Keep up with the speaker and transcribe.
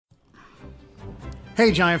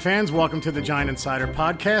Hey, Giant fans. Welcome to the Giant Insider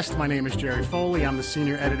Podcast. My name is Jerry Foley. I'm the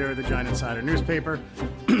senior editor of the Giant Insider newspaper.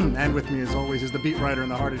 And with me, as always, is the beat writer in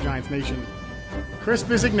the heart of Giants Nation, Chris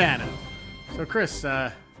Bisignano. So, Chris,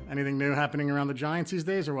 anything new happening around the Giants these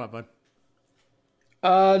days or what, bud?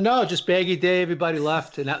 No, just baggy day. Everybody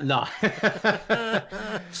left. And no.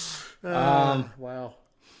 Wow.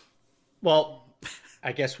 Well,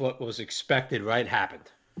 I guess what was expected, right, happened.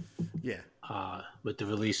 Yeah. With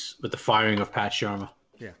the firing of Pat Shermer.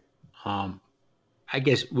 Yeah. I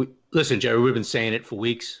guess, listen, Jerry, we've been saying it for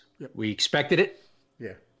weeks. Yep. We expected it.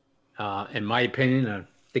 Yeah. In my opinion, I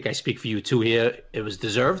think I speak for you too here, it was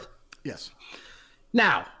deserved. Yes.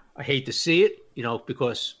 Now, I hate to see it,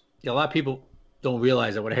 because a lot of people don't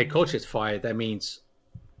realize that when a head coach gets fired, that means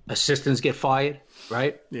assistants get fired,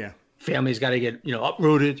 right? Yeah. Families got to get,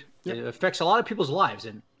 uprooted. Yep. It affects a lot of people's lives.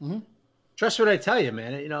 And trust what I tell you,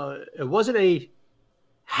 man, it wasn't a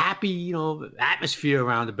happy, atmosphere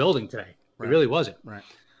around the building today. Right. It really wasn't. Right.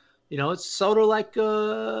 It's sort of like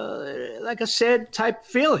a sad type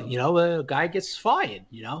feeling, a guy gets fired,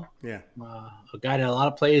 Yeah. A guy that a lot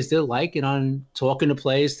of players did like, and on talking to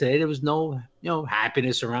players today, there was no,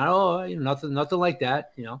 happiness around. Nothing like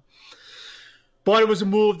that, But it was a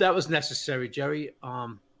move that was necessary, Jerry.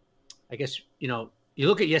 I guess, you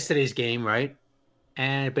look at yesterday's game, right?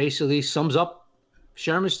 And it basically sums up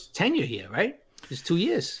Shermer's tenure here, right? It's 2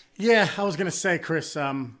 years. Yeah, I was going to say, Chris,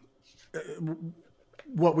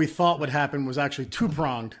 what we thought would happen was actually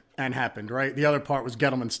two-pronged and happened, right? The other part was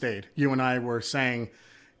Gettleman stayed. You and I were saying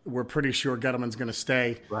we're pretty sure Gettleman's going to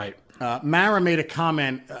stay. Right. Mara made a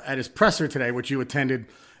comment at his presser today, which you attended,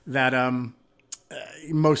 that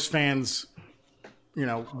most fans,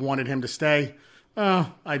 wanted him to stay.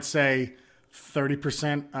 I'd say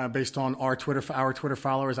 30% based on our Twitter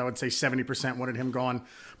followers. I would say 70% wanted him gone.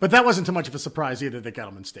 But that wasn't too much of a surprise either that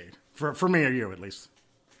Gettleman stayed, for me or you at least.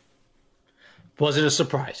 Wasn't a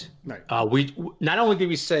surprise. Right. We not only did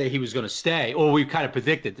we say he was going to stay, or we kind of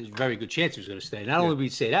predicted there's a very good chance he was going to stay. Not only did we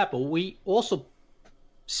say that, but we also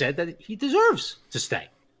said that he deserves to stay.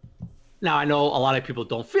 Now, I know a lot of people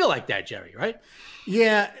don't feel like that, Jerry, right?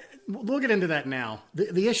 Yeah, we'll get into that now.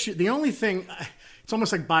 The issue, the only thing, it's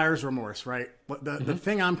almost like buyer's remorse, right? The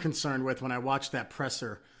thing I'm concerned with when I watched that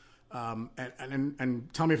presser, and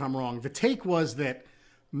tell me if I'm wrong, the take was that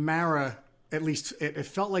Mara, at least it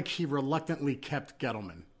felt like he reluctantly kept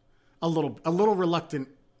Gettleman, a little reluctant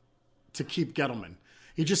to keep Gettleman.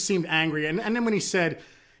 He just seemed angry, and then when he said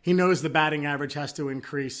he knows the batting average has to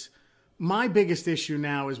increase. My biggest issue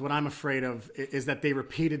now is what I'm afraid of is that they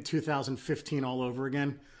repeated 2015 all over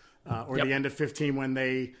again, or the end of 15 when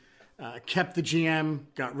they kept the GM,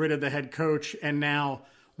 got rid of the head coach, and now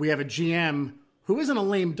we have a GM who isn't a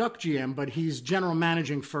lame duck GM, but he's general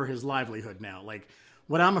managing for his livelihood now. Like,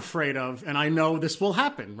 what I'm afraid of, and I know this will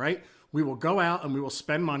happen, right? We will go out and we will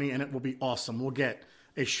spend money and it will be awesome. We'll get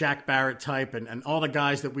a Shaq Barrett type and all the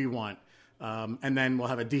guys that we want. And then we'll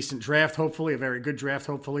have a decent draft, hopefully, a very good draft,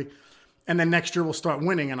 hopefully. And then next year we'll start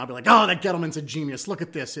winning and I'll be like, oh, that Gettleman's a genius. Look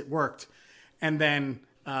at this. It worked. And then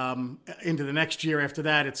into the next year after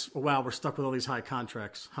that, it's, wow, we're stuck with all these high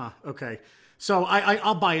contracts. Huh, okay. So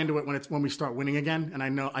I'll buy into it when we start winning again.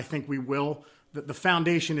 And I think we will. The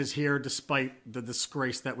foundation is here despite the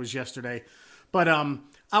disgrace that was yesterday. But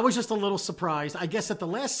I was just a little surprised. I guess at the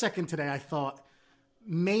last second today, I thought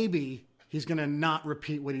maybe he's going to not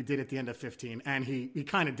repeat what he did at the end of 15. And he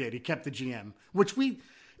kind of did. He kept the GM, which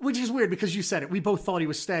is weird because you said it. We both thought he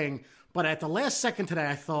was staying. But at the last second today,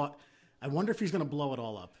 I thought, I wonder if he's going to blow it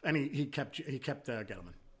all up. And he kept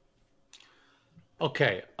Gettleman.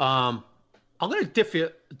 Okay. I'm going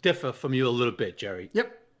to differ from you a little bit, Jerry.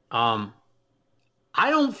 Yep.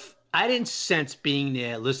 I didn't sense being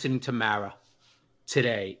there listening to Mara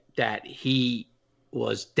today that he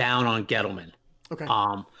was down on Gettleman. Okay.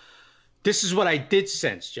 This is what I did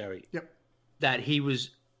sense, Jerry. Yep. That he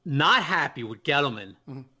was not happy with Gettleman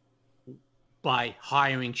by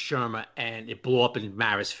hiring Shermer, and it blew up in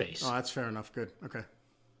Mara's face. Oh, that's fair enough. Good. Okay.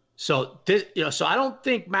 So so I don't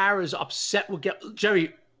think Mara's upset with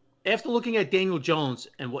Jerry. After looking at Daniel Jones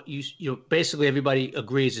and what basically everybody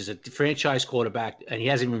agrees is a franchise quarterback, and he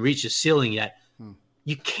hasn't even reached his ceiling yet,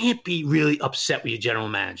 you can't be really upset with your general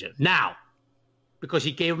manager now because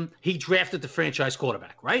he drafted the franchise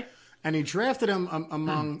quarterback, right? And he drafted him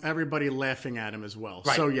among everybody laughing at him as well.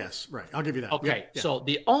 Right. So yes, right. I'll give you that. Okay. Yeah. So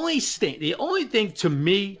the only thing to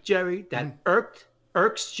me, Jerry, that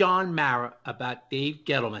irks John Mara about Dave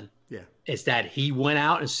Gettleman is that he went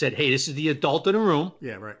out and said, hey, this is the adult in the room.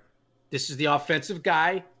 Yeah, right. This is the offensive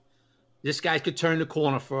guy. This guy could turn the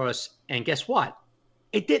corner for us. And guess what?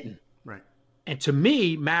 It didn't. Right. And to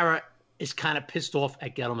me, Mara is kind of pissed off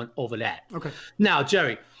at Gettleman over that. Okay. Now,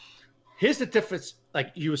 Jerry, here's the difference.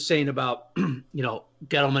 Like you were saying about,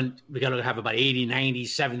 Gettleman, we got to have about 80, 90,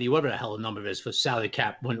 70, whatever the hell the number is for salary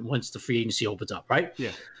cap once the free agency opens up, right?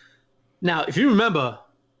 Yeah. Now, if you remember,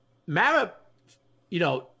 Mara,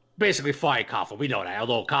 basically fired Coughlin. We know that,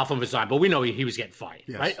 although Coughlin resigned, but we know he was getting fired,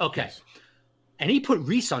 yes. right? Okay. Yes. And he put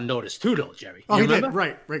Reese on notice too, though, Jerry. Oh, you he remember? did.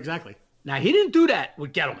 Right, exactly. Now, he didn't do that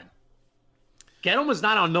with Gettleman. Gettleman was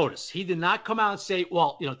not on notice. He did not come out and say,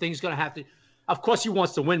 well, things going to have to. Of course, he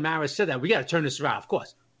wants to win. Mara said that. We got to turn this around, of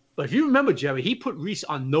course. But if you remember, Jerry, he put Reese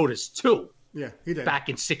on notice too. Yeah, he did. Back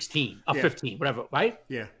in 16 or 15, whatever, right?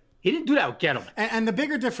 Yeah. He didn't do that with Gettleman. And the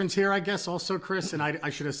bigger difference here, I guess, also, Chris, and I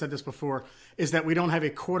should have said this before, is that we don't have a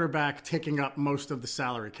quarterback taking up most of the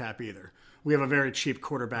salary cap either. We have a very cheap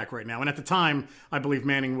quarterback right now. And at the time, I believe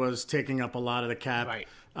Manning was taking up a lot of the cap. Right.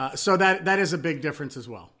 So that is a big difference as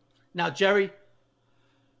well. Now, Jerry,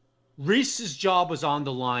 Reese's job was on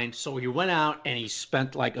the line, so he went out and he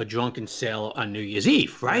spent like a drunken sailor on New Year's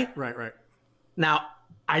Eve, right? Right. Now,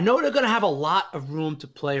 I know they're going to have a lot of room to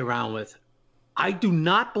play around with. I do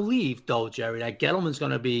not believe, though, Jerry, that Gettleman's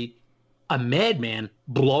going to be a madman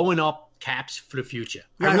blowing up caps for the future.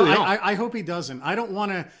 Yeah, I hope he doesn't. I don't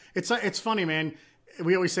want to. It's funny, man.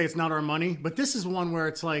 We always say it's not our money, but this is one where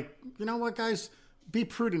it's like, you know what, guys? Be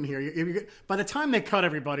prudent here. By the time they cut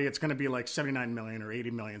everybody, it's going to be like 79 million or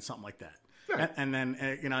 80 million, something like that. Sure. And then,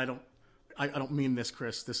 I don't mean this,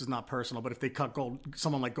 Chris. This is not personal, but if they cut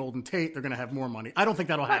someone like Golden Tate, they're going to have more money. I don't think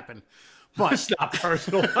that'll happen. But it's not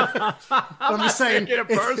personal. I'm just saying. Get it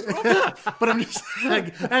personal. But I'm just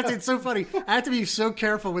like, it's so funny. I have to be so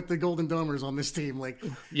careful with the Golden Domers on this team. Like,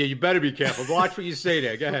 yeah, you better be careful. Watch what you say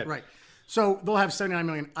there. Go ahead. Right. So they'll have 79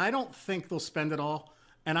 million. I don't think they'll spend it all,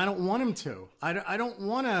 and I don't want them to. I don't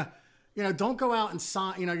want to. Don't go out and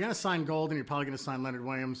sign. You're going to sign Golden. You're probably going to sign Leonard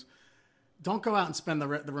Williams. Don't go out and spend the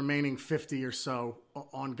remaining 50 or so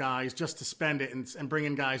on guys just to spend it and bring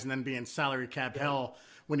in guys and then be in salary cap hell.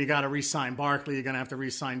 When you got to re-sign Barkley, you're going to have to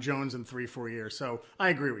re-sign Jones in 3-4 years. So I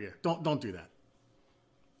agree with you. Don't do that.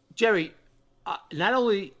 Jerry, not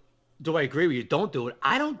only do I agree with you, don't do it,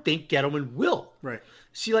 I don't think Gettleman will. Right.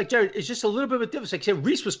 See, like, Jerry, it's just a little bit of a difference. Like I said,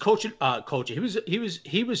 Reese was coaching.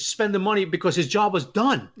 He was spending money because his job was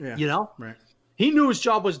done. Yeah. Right. He knew his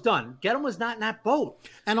job was done. Gettleman was not in that boat.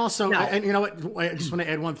 And also, and you know what? I just want to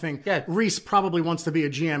add one thing. Yeah. Reese probably wants to be a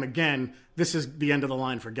GM again. This is the end of the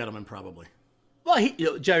line for Gettleman, probably. Well,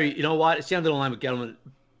 Jerry, you know what? It's the end of the line with Gettleman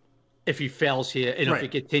if he fails here and if he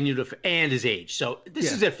continues to and his age. So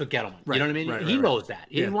this is it for Gettleman. Right. You know what I mean? He knows that.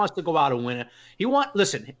 He wants to go out and win it.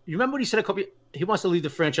 Listen, you remember what he said he wants to lead the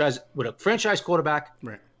franchise with a franchise quarterback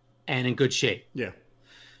and in good shape. Yeah.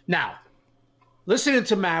 Now, listening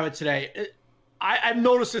to Mara today, I've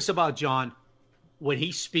noticed this about John when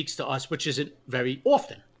he speaks to us, which isn't very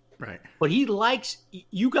often. Right. But you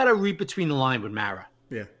got to read between the line with Mara.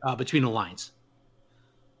 Yeah. Between the lines.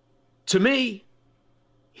 To me,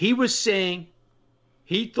 he was saying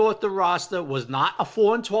he thought the roster was not a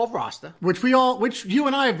 4-12 roster. Which you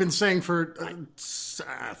and I have been saying for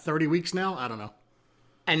 30 weeks now. I don't know.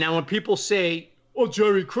 And now when people say, oh,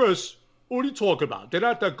 Jerry, Chris, what are you talking about? They're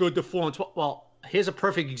not that good to 4-12. Well, here's a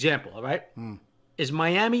perfect example, all right? Is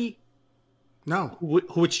Miami,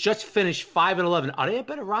 which just finished 5-11, are they a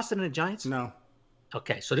better roster than the Giants? No.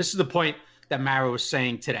 Okay, so this is the point that Mara was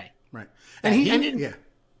saying today. Right. And he didn't. Yeah.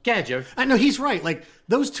 Go ahead, Jerry. I know he's right. Like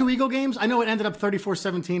those two Eagle games, I know it ended up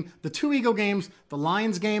 34-17. The two Eagle games, the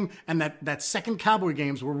Lions game, and that second Cowboy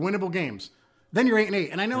games were winnable games. Then you're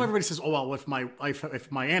 8-8. And I know everybody says, oh, well, if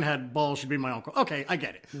my aunt had balls, she'd be my uncle. Okay, I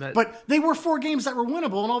get it. But they were 4 games that were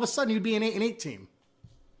winnable, and all of a sudden you'd be an 8-8 team.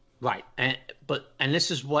 Right. And this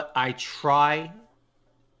is what I try,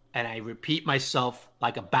 and I repeat myself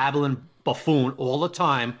like a babbling buffoon all the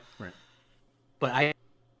time. Right. But I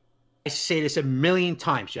say this a million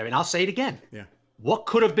times, Jerry, and I'll say it again. Yeah. What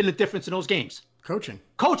could have been the difference in those games? Coaching.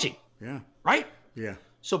 Yeah. Right? Yeah.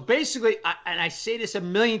 So basically, I say this a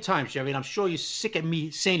million times, Jerry, and I'm sure you're sick of me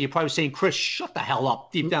saying it. You're probably saying, Chris, shut the hell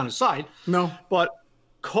up deep down inside. No. But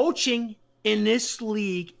coaching in this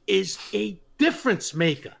league is a difference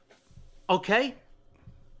maker. Okay?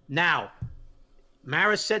 Now,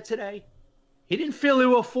 Mara said today, he didn't feel they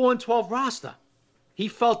were a 4-12 roster. He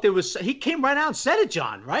felt he came right out and said it,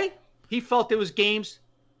 John, right? He felt there was games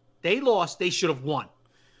they lost, they should have won.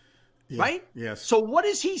 Yeah, right? Yes. So what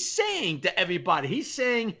is he saying to everybody? He's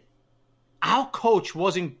saying our coach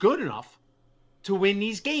wasn't good enough to win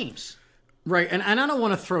these games. Right. And I don't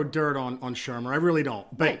want to throw dirt on Shermer. I really don't.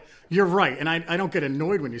 But You're right. And I don't get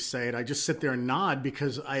annoyed when you say it. I just sit there and nod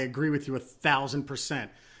because I agree with you 1,000%.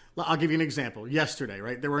 I'll give you an example. Yesterday,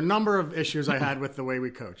 right? There were a number of issues I had with the way we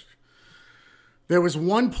coached. There was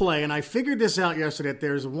one play, and I figured this out yesterday, that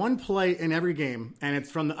there's one play in every game, and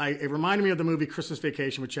it's it reminded me of the movie Christmas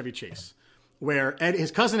Vacation with Chevy Chase, where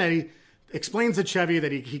his cousin Eddie explains to Chevy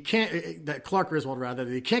that he can't, that Clark Griswold rather,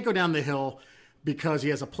 that he can't go down the hill because he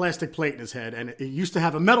has a plastic plate in his head. And he used to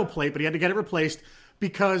have a metal plate, but he had to get it replaced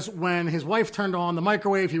because when his wife turned on the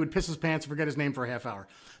microwave, he would piss his pants and forget his name for a half hour.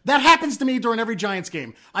 That happens to me during every Giants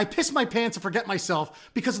game. I piss my pants and forget myself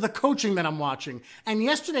because of the coaching that I'm watching. And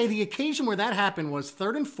yesterday, the occasion where that happened was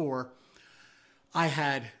 3rd and 4. I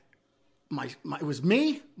had it was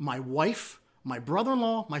me, my wife, my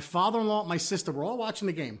brother-in-law, my father-in-law, my sister. We're all watching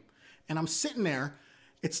the game. And I'm sitting there.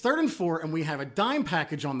 It's 3rd and 4, and we have a dime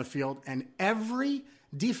package on the field, and every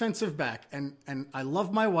defensive back, and I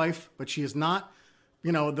love my wife, but she is not,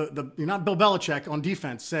 you're not Bill Belichick on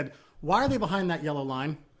defense, said, why are they behind that yellow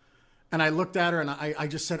line? And I looked at her, and I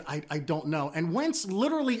just said, I don't know. And Wentz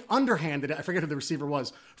literally underhanded it. I forget who the receiver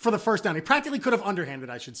was for the first down. He practically could have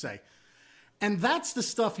underhanded, I should say. And that's the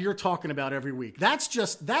stuff you're talking about every week.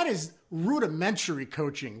 That is rudimentary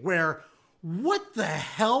coaching where, what the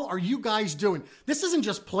hell are you guys doing? This isn't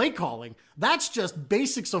just play calling. That's just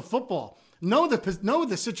basics of football. Know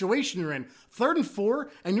the situation you're in. 3rd and 4,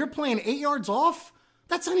 and you're playing 8 yards off?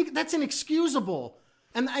 That's inexcusable.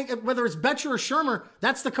 And whether it's Betcher or Shermer,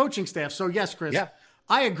 that's the coaching staff. So yes, Chris, yeah.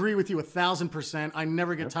 I agree with you 1,000%. I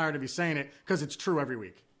never get tired of you saying it because it's true every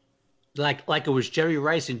week. Like it was Jerry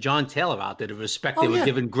Rice and John Taylor out there, the respect they were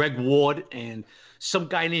giving Greg Ward and some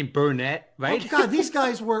guy named Burnett, right? Oh God, these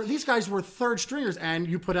guys were third stringers, and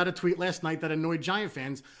you put out a tweet last night that annoyed Giant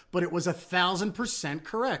fans, but it was 1,000%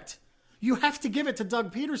 correct. You have to give it to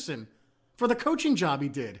Doug Peterson for the coaching job he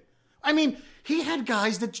did. I mean, he had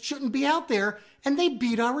guys that shouldn't be out there, and they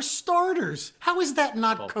beat our starters. How is that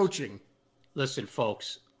not coaching? Listen,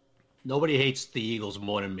 folks. Nobody hates the Eagles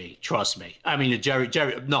more than me. Trust me. I mean, Jerry.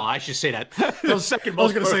 No, I should say that. I was going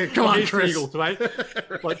to say, come on, Chris. The Eagles, right?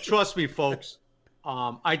 But trust me, folks.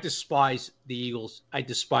 I despise the Eagles. I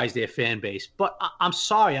despise their fan base. But I'm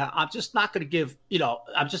sorry. I'm just not going to give.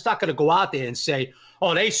 I'm just not going to go out there and say,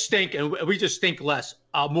 "Oh, they stink, and we just stink less,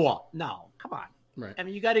 more." No, come on. Right. I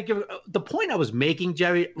mean, you got to give the point I was making,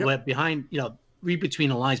 Jerry. Behind, read between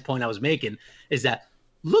the lines. Point I was making is that.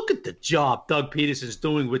 Look at the job Doug Peterson's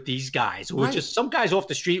doing with these guys, who are just some guys off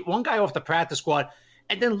the street, one guy off the practice squad,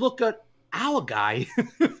 and then look at our guy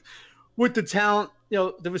with the talent,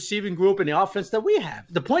 the receiving group and the offense that we have.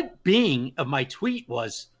 The point being of my tweet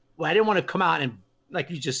was, well, I didn't want to come out and,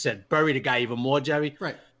 like you just said, bury the guy even more, Jerry.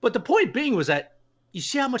 Right. But the point being was that you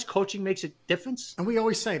see how much coaching makes a difference? And we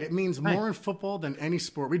always say it means more in football than any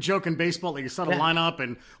sport. We joke in baseball, like you set a lineup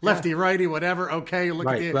and lefty, righty, whatever. Okay, look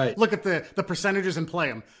at the percentages and play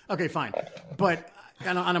them. Okay, fine. But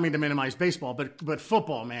I don't mean to minimize baseball, but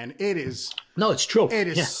football, man, it is. No, it's true. It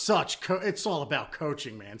is it's all about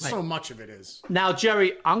coaching, man. Right. So much of it is. Now,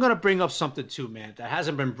 Jerry, I'm going to bring up something too, man, that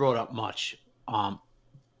hasn't been brought up much.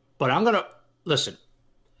 But I'm going to listen.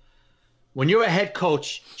 When you're a head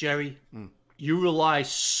coach, Jerry. You rely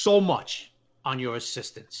so much on your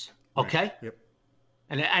assistants, okay? Right. Yep.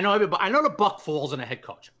 And I know the buck falls on a head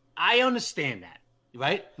coach. I understand that,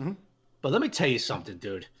 right? Mm-hmm. But let me tell you something,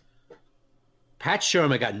 dude. Pat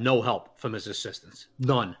Shermer got no help from his assistants.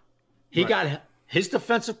 None. He got his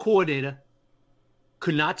defensive coordinator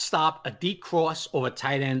could not stop a deep cross or a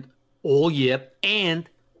tight end all year, and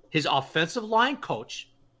his offensive line coach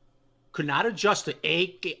could not adjust to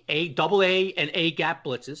A, double A, and A gap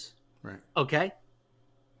blitzes. Right. Okay.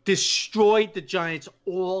 Destroyed the Giants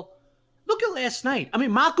all. Look at last night. I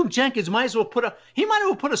mean, Malcolm Jenkins might as well put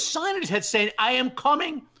a sign on his head saying, "I am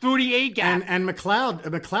coming through the A gap." And McLeod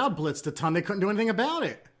blitzed a ton. They couldn't do anything about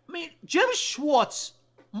it. I mean, Jim Schwartz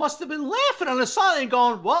must have been laughing on the sideline,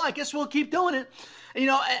 going, "Well, I guess we'll keep doing it." And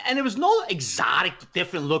there was no exotic,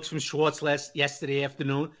 different looks from Schwartz yesterday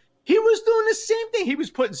afternoon. He was doing the same thing. He was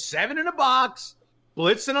putting 7 in a box.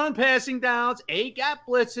 Blitzing on passing downs, A-gap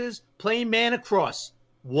blitzes, playing man across.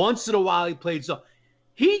 Once in a while, he played zone.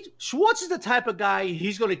 Schwartz is the type of guy,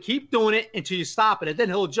 he's going to keep doing it until you stop it, and then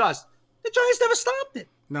he'll adjust. The Giants never stopped it.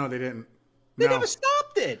 No, they didn't. They never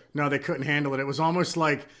stopped it. No, they couldn't handle it. It was almost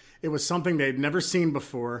like it was something they'd never seen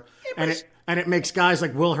before. And it makes guys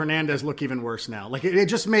like Will Hernandez look even worse now. Like it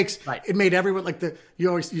just makes it made everyone like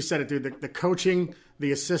you said it, dude. The coaching,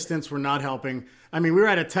 the assistants were not helping. I mean, we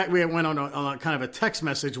went on a kind of a text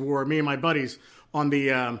message war, me and my buddies, on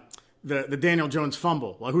the Daniel Jones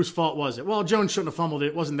fumble. Well, whose fault was it? Well, Jones shouldn't have fumbled it.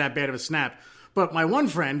 It wasn't that bad of a snap. But my one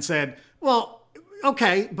friend said, "Well,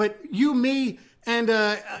 okay, but you, me, and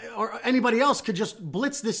or anybody else could just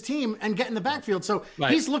blitz this team and get in the backfield. So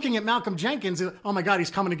he's looking at Malcolm Jenkins. And, oh my God,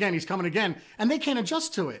 he's coming again. He's coming again, and they can't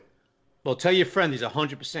adjust to it. Well, tell your friend he's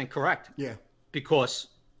 100% correct. Yeah, because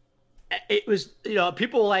it was,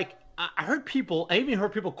 people like, I even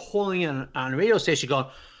heard people calling in on the radio station going,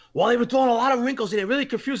 well, they were throwing a lot of wrinkles and they really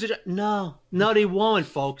confused it. No, they won't,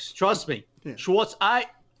 folks. Trust me. Yeah.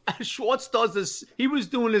 Schwartz does this. He was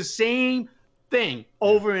doing the same thing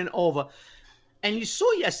over and over. And you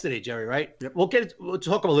saw yesterday, Jerry, right? Yep. We'll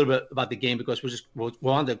talk a little bit about the game because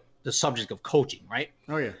we're on the subject of coaching, right?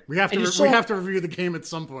 Oh yeah, we have to review the game at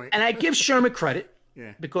some point. And I give Sherman credit,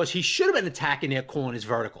 because he should have been attacking their corners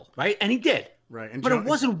vertical, right? And he did, right? But it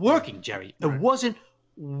wasn't working, Jerry. It wasn't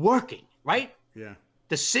working, right? Yeah.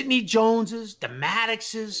 The Sidney Joneses, the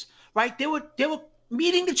Maddoxes, right? They were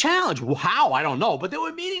meeting the challenge. How? I don't know, but they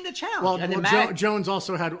were meeting the challenge. Well, Jones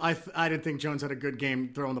also had. I didn't think Jones had a good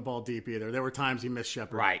game throwing the ball deep either. There were times he missed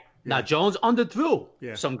Shepard. Right. Yeah. Now Jones underthrew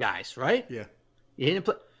some guys, right? Yeah. He didn't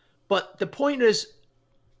play. But the point is,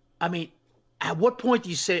 I mean, at what point do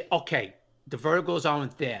you say, okay, the verticals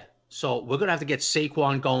aren't there, so we're gonna have to get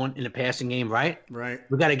Saquon going in the passing game, right? Right.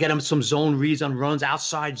 We got to get him some zone reads on runs,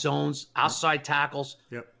 outside zones, outside tackles.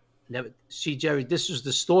 Yep. See, Jerry, this is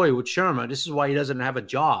the story with Sherman. This is why he doesn't have a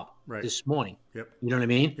job this morning. Yep. You know what I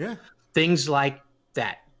mean? Yeah. Things like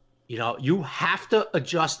that. You have to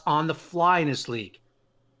adjust on the fly in this league.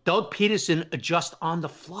 Doug Peterson adjust on the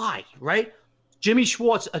fly, right? Jimmy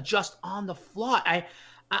Schwartz adjust on the fly.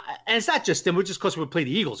 And it's not just them. It's just because we played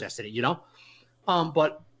the Eagles yesterday,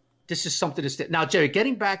 But this is something to now, Jerry,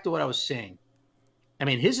 getting back to what I was saying. I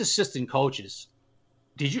mean, his assistant coaches,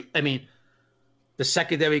 the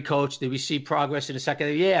secondary coach, did we see progress in the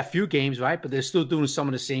secondary? Yeah, a few games, right? But they're still doing some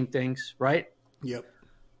of the same things, right? Yep.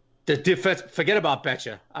 The defense, forget about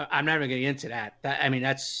Betcha. I'm not even getting into that.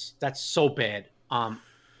 That's so bad.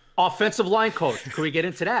 Offensive line coach, can we get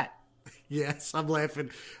into that? Yes, I'm laughing.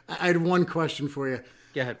 I had one question for you.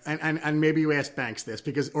 Go ahead. And maybe you asked Banks this,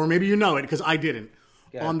 or maybe you know it because I didn't.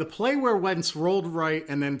 On the play where Wentz rolled right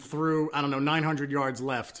and then threw, 900 yards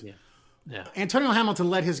left, Antonio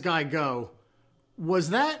Hamilton let his guy go.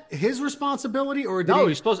 Was that his responsibility, or did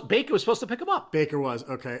Baker was supposed to pick him up? Baker was,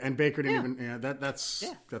 okay, and Baker didn't even. Yeah,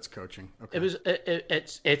 that's coaching. Okay,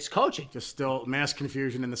 it's coaching. Just still mass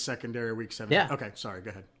confusion in the secondary week 7. Yeah. Okay, sorry.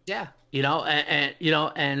 Go ahead. Yeah,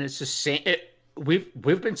 and it's the same.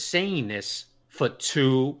 We've been saying this for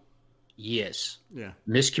 2 years. Yeah.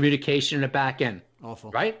 Miscommunication in the back end.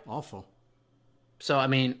 Awful. Right. Awful. So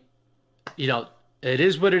it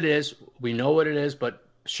is what it is. We know what it is, but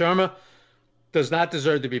Sherman does not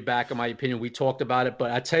deserve to be back, in my opinion. We talked about it,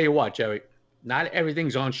 but I tell you what, Jerry, not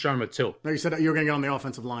everything's on Sherman too. No, you said you were going to get on the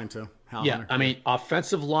offensive line too. Yeah,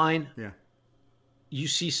 offensive line. Yeah, you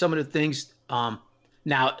see some of the things.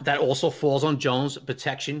 Now that also falls on Jones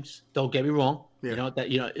protections. Don't get me wrong. Yeah.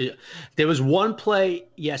 There was one play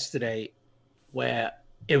yesterday where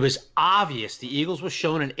it was obvious the Eagles were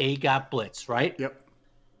showing an A-gap blitz, right? Yep.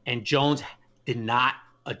 And Jones did not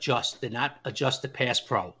adjust the pass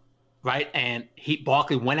pro. Right, and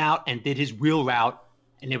Barkley went out and did his wheel route,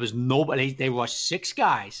 and there was nobody. They rushed 6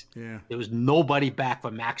 guys. Yeah, there was nobody back for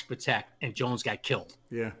max protect, and Jones got killed.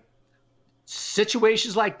 Yeah,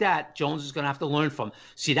 situations like that, Jones is going to have to learn from.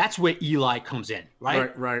 See, that's where Eli comes in,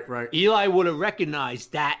 right? Right. Eli would have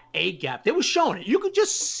recognized that A gap. They were showing it. You could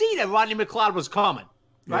just see that Rodney McLeod was coming,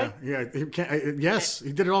 right? Yeah. Yes,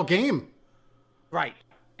 he did it all game. Right,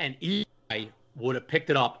 and Eli would have picked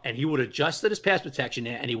it up, and he would have adjusted his pass protection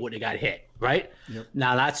there, and he wouldn't have got hit, right? Yep.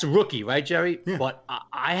 Now, that's a rookie, right, Jerry? Yeah. But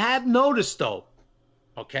I have noticed, though,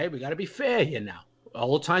 okay, we got to be fair here now.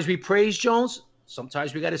 All the times we praise Jones,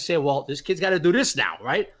 sometimes we got to say, well, this kid's got to do this now,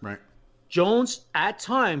 right? Right. Jones, at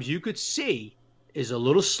times, you could see, is a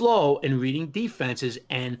little slow in reading defenses,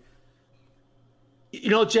 and,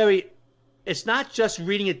 Jerry, it's not just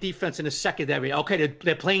reading a defense in the secondary. Okay,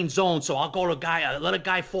 they're playing zone, so I'll go to a guy, I'll let a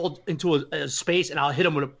guy fall into a space, and I'll hit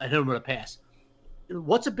him with a pass.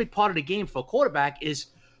 What's a big part of the game for a quarterback is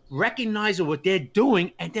recognizing what they're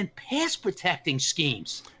doing and then pass protecting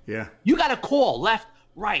schemes. Yeah. You got to call left,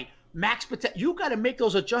 right, max protect. You got to make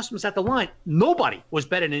those adjustments at the line. Nobody was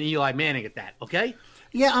better than Eli Manning at that. Okay.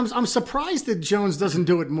 Yeah, I'm surprised that Jones doesn't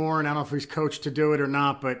do it more, and I don't know if he's coached to do it or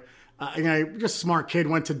not, but. Just smart kid,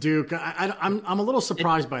 went to Duke. I'm a little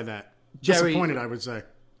surprised by that. Jerry, disappointed, I would say.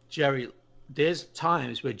 Jerry, there's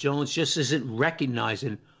times where Jones just isn't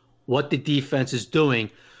recognizing what the defense is doing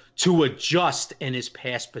to adjust in his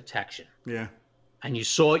pass protection. Yeah. And you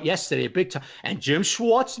saw it yesterday, big time. And Jim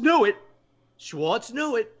Schwartz knew it.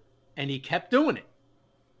 And he kept doing it.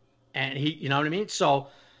 And he, you know what I mean? So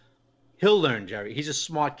He'll learn, Jerry. He's a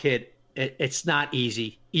smart kid. It's not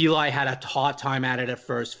easy. Eli had a hard time at it at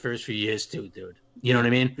first few years too, dude. You know what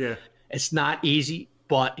I mean? Yeah. It's not easy,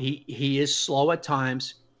 but he is slow at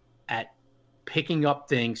times at picking up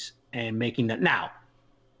things and making that. Now,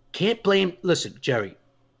 can't blame. Listen, Jerry,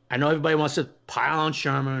 I know everybody wants to pile on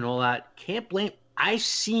Shermer and all that. Can't blame. I've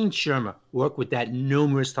seen Shermer work with that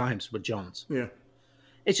numerous times with Jones. Yeah.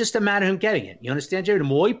 It's just a matter of him getting it. You understand, Jerry? The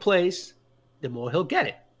more he plays, the more he'll get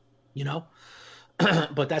it. You know?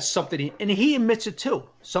 But that's something, and he admits it too.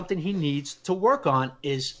 Something he needs to work on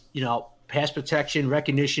is, pass protection,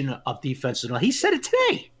 recognition of defense. And all. He said it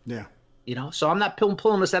today. Yeah. So I'm not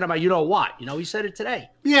pulling this out of my what. He said it today.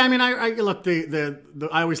 Yeah, I mean, I look,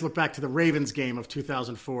 I always look back to the Ravens game of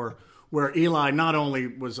 2004 where Eli not only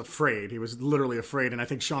was afraid, he was literally afraid, and I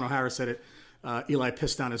think Sean O'Hara said it, Eli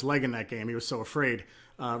pissed down his leg in that game. He was so afraid.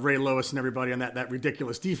 Ray Lewis and everybody on that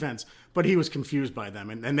ridiculous defense, but he was confused by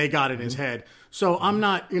them, and they got it in his head. So I'm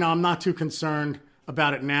not too concerned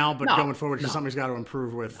about it now, but going forward, because something he's got to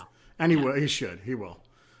improve with. And he will.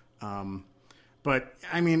 But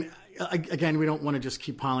I mean, again, we don't want to just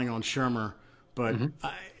keep piling on Shermer, but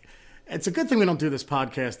it's a good thing we don't do this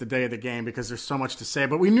podcast the day of the game because there's so much to say.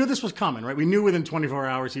 But we knew this was coming, right? We knew within 24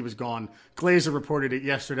 hours he was gone. Glazer reported it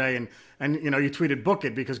yesterday, and you tweeted book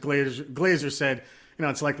it because Glazer said,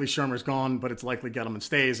 it's likely Shermer's gone, but it's likely Gettleman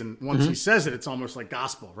stays. And once he says it, it's almost like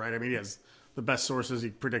gospel, right? I mean, he has the best sources. He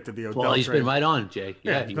predicted the Odell he's trade. Been right on, Jay.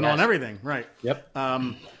 Yeah, he's been on everything, right? Yep.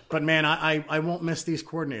 But man, I won't miss these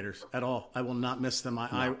coordinators at all. I will not miss them.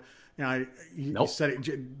 You said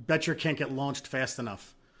it. Betcher can't get launched fast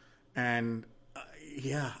enough, and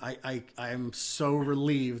I am so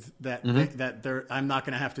relieved that I'm not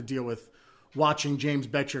going to have to deal with watching James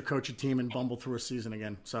Betcher coach a team and bumble through a season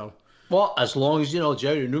again. So. Well, as long as,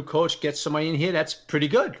 Jerry, your new coach gets somebody in here, that's pretty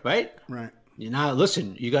good, right? Right.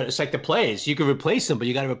 Listen, it's like the players. You can replace them, but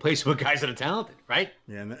you got to replace them with guys that are talented, right?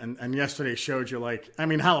 Yeah, and yesterday showed you,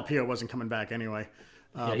 Jalapeno wasn't coming back anyway.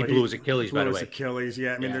 He blew his Achilles, by the way. Achilles,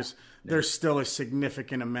 yeah. I mean, there's still a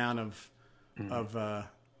significant amount of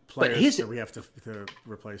players that we have to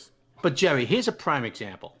replace. But, Jerry, here's a prime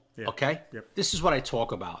example, okay? Yep. This is what I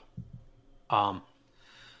talk about. The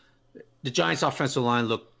Giants' offensive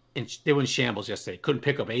line they were in shambles yesterday. Couldn't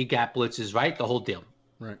pick up A-gap blitzes, right? The whole deal.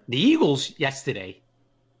 Right. The Eagles yesterday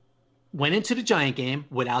went into the Giant game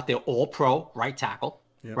without their all-pro right tackle,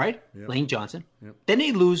 right? Yep. Lane Johnson. Yep. Then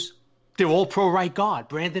they lose their all-pro right guard,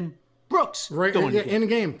 Brandon Brooks. Right, in the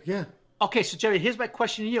game, yeah. Okay, so, Jerry, here's my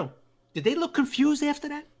question to you. Did they look confused after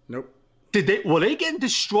that? Nope. Were they getting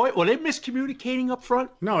destroyed? Were they miscommunicating up front?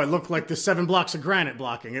 No, it looked like the 7 blocks of granite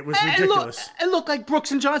blocking. It was ridiculous. It looked like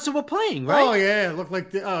Brooks and Johnson were playing, right? Oh yeah, it looked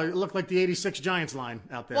like the 86 Giants line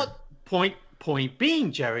out there. Well, point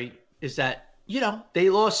being, Jerry, is that they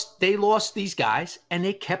lost these guys and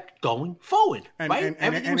they kept going forward, right?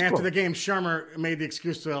 And after the game, Shermer made the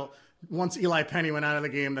excuse once Eli Penny went out of the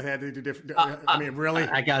game, they had to do different. I mean, really?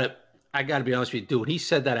 I got to be honest with you, dude. When he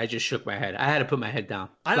said that, I just shook my head. I had to put my head down.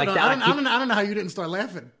 I don't know how you didn't start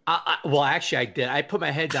laughing. Well, actually, I did. I put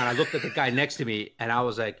my head down. I looked at the guy next to me, and I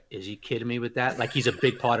was like, "Is he kidding me with that?" Like he's a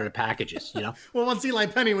big part of the packages, Well, once Eli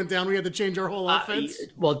Penny went down, we had to change our whole offense.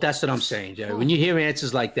 Well, that's what I'm saying, Jerry. When you hear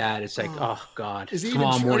answers like that, it's like, oh God.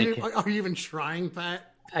 Are you even trying, Pat?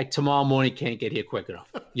 Tomorrow morning can't get here quick enough.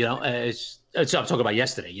 It's I'm talking about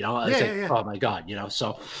yesterday. Oh my God.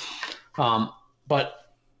 So, but.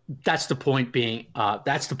 That's the point being,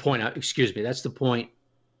 that's the point. That's the point.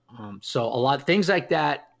 So a lot of things like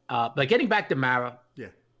that, but getting back to Mara,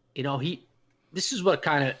 this is what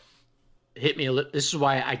kind of hit me a little. This is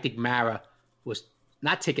why I think Mara was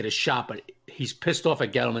not taking a shot, but he's pissed off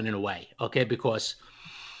at Gettleman in a way. Okay. Because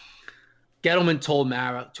Gettleman told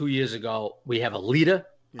Mara 2 years ago, we have a leader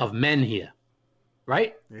of men here,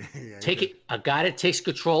 right? A guy that takes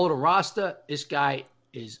control of the roster. This guy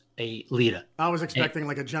is a leader. I was expecting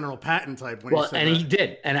like a General Patton type. He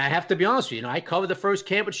did. And I have to be honest with you. I covered the first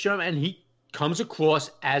camp with Sherman, and he comes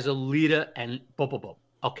across as a leader and boom, boom, boom.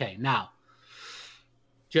 Okay, now,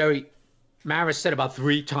 Jerry, Mara said about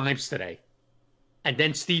 3 times today, and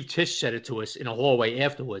then Steve Tisch said it to us in a hallway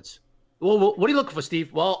afterwards. Well, what are you looking for,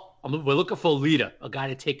 Steve? Well, we're looking for a leader, a guy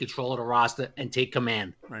to take control of the roster and take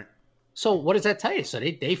command. Right. So what does that tell you? So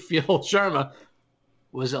they feel Sherman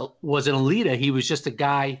wasn't a leader. He was just a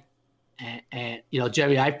guy. And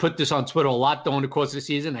Jerry, I put this on Twitter a lot during the course of the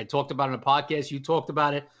season. I talked about it on the podcast. You talked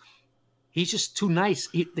about it. He's just too nice.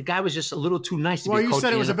 The guy was just a little too nice to be coaching. Well, you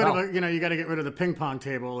said it was a bit of a, you got to get rid of the ping pong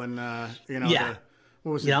table and,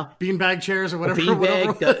 what was it? Beanbag chairs or whatever.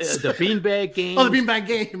 The beanbag game. Oh, the beanbag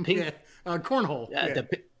game. Cornhole.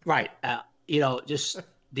 Right. Just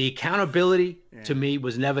the accountability to me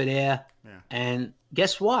was never there. Yeah. And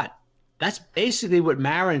guess what? That's basically what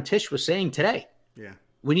Mara and Tish were saying today. Yeah.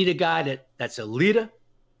 We need a guy that's a leader.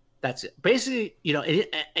 That's basically,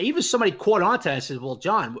 even somebody caught on to that and said, well,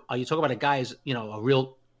 John, are you talking about a guy who's, a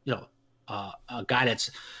real, a guy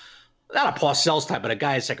that's not a Parcells type, but a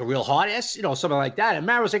guy that's like a real hard ass, something like that. And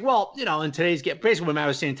Mara was like, well, in today's game, basically what Mara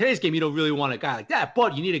was saying, in today's game, you don't really want a guy like that,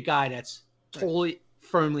 but you need a guy that's totally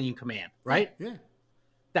firmly in command, right? Yeah.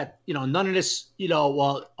 That, none of this,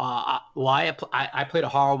 I played a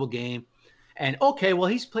horrible game. And okay, well,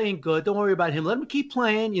 he's playing good. Don't worry about him. Let him keep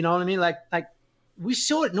playing. You know what I mean? Like we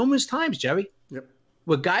saw it numerous times, Jerry. Yep.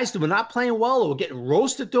 Where guys that were not playing well or were getting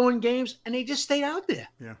roasted during games, and they just stayed out there.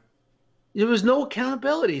 Yeah. There was no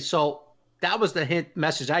accountability. So that was the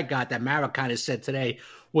message I got that Mara kind of said today,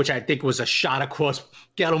 which I think was a shot across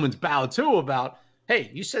Gettleman's bow too about,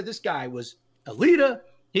 hey, you said this guy was a leader.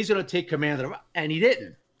 He's going to take command of the, and he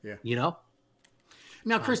didn't. Yeah.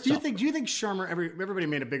 Now, Chris, do you think Shermer? Everybody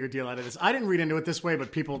made a bigger deal out of this. I didn't read into it this way,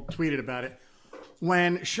 but people tweeted about it.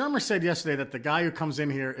 When Shermer said yesterday that the guy who comes in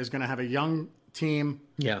here is going to have a young team,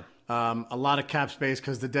 a lot of cap space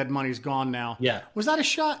because the dead money's gone now. Yeah, was that a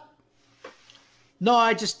shot? No,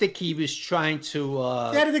 I just think he was trying to.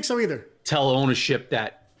 I didn't think so either. Tell ownership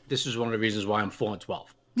that this is one of the reasons why I'm 4-12.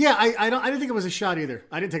 Yeah, I didn't think it was a shot either.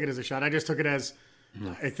 I didn't take it as a shot. I just took it as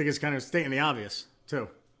I think it's kind of stating the obvious too.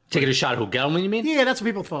 Taking a shot at who, Gettleman, you mean? Yeah, that's what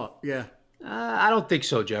people thought. Yeah. I don't think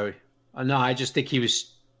so, Jerry. No, I just think he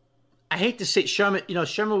was – I hate to say Sherman –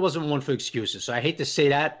 Sherman wasn't one for excuses, so I hate to say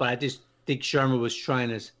that, but I just think Sherman was trying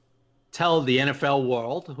to tell the NFL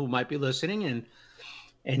world who might be listening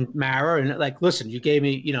and Mara and like, listen, you gave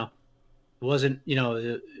me, it wasn't,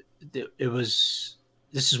 it was –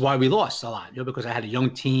 this is why we lost a lot, because I had a young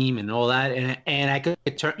team and all that, and I could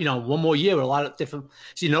turn, one more year with a lot of different.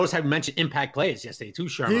 So you notice I mentioned impact players yesterday too,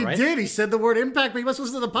 Sherman, right? He did. He said the word impact, but he must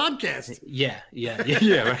listen to the podcast. Yeah, right.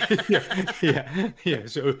 Yeah.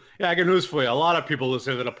 So I got news for you. A lot of people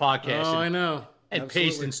listen to the podcast. Oh, I know. And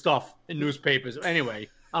pasting stuff in newspapers. Anyway,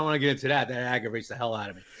 I don't want to get into that. That aggravates the hell out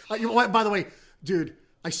of me. By the way, dude,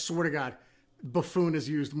 I swear to God, buffoon is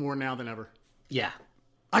used more now than ever. Yeah.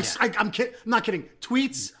 I'm not kidding.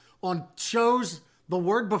 Tweets on shows, the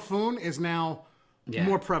word buffoon is now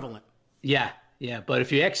more prevalent. Yeah. But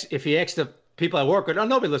if you ask the people I work with,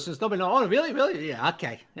 nobody listens. Nobody knows. Oh, really? Yeah.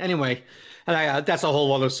 Okay. Anyway, and that's a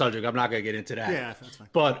whole other subject. I'm not going to get into that. Yeah, that's fine.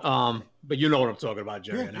 But you know what I'm talking about,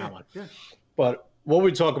 Jerry, on that one. Yeah. But what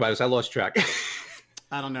we talk about is I lost track.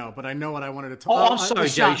 I don't know, but I know what I wanted to talk. Oh, I'm sorry,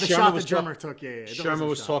 Jerry. The shot that Shermer took. Yeah. Shermer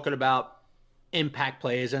was talking about impact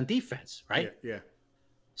players on defense, right? Yeah.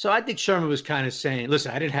 So I think Sherman was kind of saying,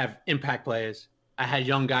 listen, I didn't have impact players. I had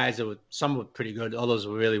young guys some were pretty good. Others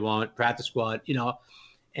were really weren't. Practice squad,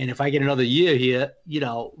 and if I get another year here,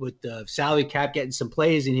 with the salary cap getting some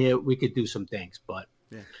players in here, we could do some things. But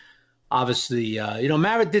obviously,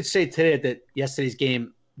 Mara did say today that yesterday's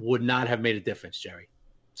game would not have made a difference, Jerry.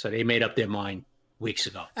 So they made up their mind weeks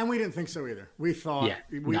ago. And we didn't think so either. We thought,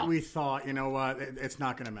 we thought, you know what, it's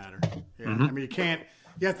not going to matter. Yeah. I mean, you can't.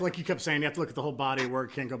 You have to, like you kept saying, you have to look at the whole body of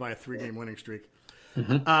work. Can't go by a 3-game winning streak.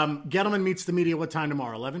 Gettleman meets the media what time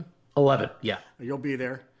tomorrow? 11? 11, yeah. You'll be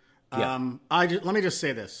there. Yeah. Let me just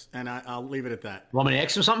say this, and I'll leave it at that. Want me to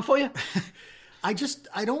ask him something for you? I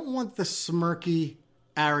don't want the smirky,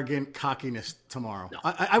 arrogant cockiness tomorrow. No.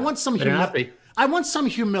 I want some humility. I want some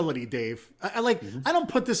humility, Dave. I don't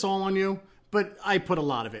put this all on you, but I put a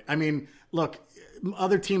lot of it. I mean, look,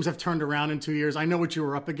 other teams have turned around in 2 years. I know what you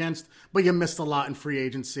were up against, but you missed a lot in free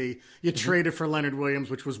agency. You traded for Leonard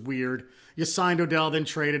Williams, which was weird. You signed Odell, then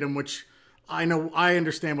traded him, which I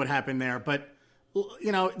understand what happened there. But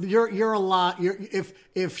you're a lot.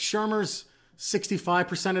 If Shermer's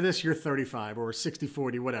 65% of this, you're 35 or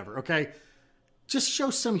 60-40, whatever. Okay, just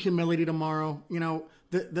show some humility tomorrow.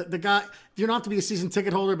 The guy, you don't have to be a season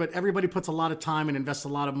ticket holder, but everybody puts a lot of time and invests a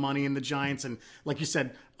lot of money in the Giants. And like you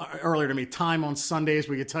said earlier to me, time on Sundays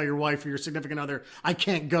where you tell your wife or your significant other, I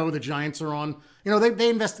can't go, the Giants are on. We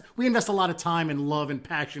invest a lot of time and love and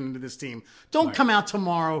passion into this team. Don't come out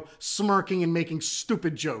tomorrow smirking and making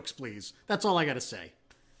stupid jokes, please. That's all I got to say.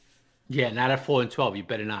 Yeah, not at 4-12. You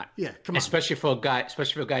better not. Yeah, come on. Especially for a guy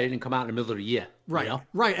that didn't come out in the middle of the year. Right.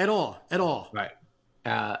 Right. At all. Right.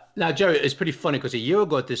 Now, Jerry, it's pretty funny because a year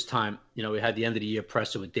ago at this time, we had the end of the year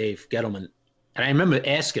presser with Dave Gettleman, and I remember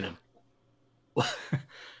asking him,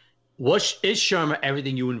 is Shermer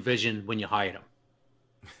everything you envisioned when you hired him?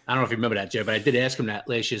 I don't know if you remember that, Jerry, but I did ask him that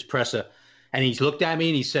last year's presser, and he looked at me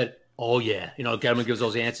and he said, oh, yeah. Gettleman gives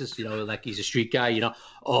those answers, like he's a street guy,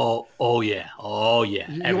 oh, yeah.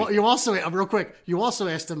 You also, real quick, you also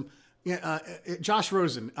asked him, Yeah, Josh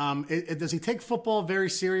Rosen. Does he take football very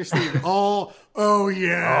seriously? Yeah. Oh,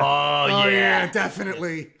 yeah.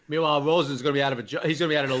 Definitely. Meanwhile, Rosen's going to be out of he's going to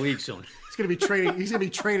be out of the league soon. He's going to be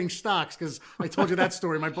trading stocks because I told you that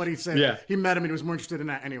story. My buddy said he met him and he was more interested in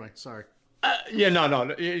that. Anyway, sorry.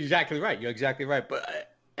 No, you're exactly right. You're exactly right.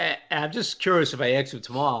 But I'm just curious if I ask him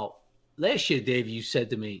tomorrow. Last year, Dave, you said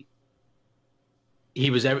to me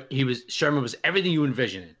Sherman was everything you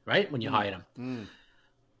envisioned, right? When you hired him.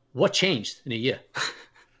 What changed in a year?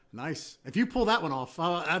 Nice. If you pull that one off,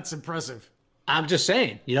 that's impressive. I'm just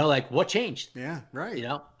saying, like what changed? Yeah, right.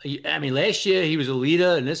 I mean, last year he was a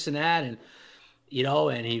leader and this and that, and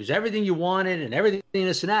and he was everything you wanted and everything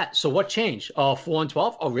this and that. So what changed?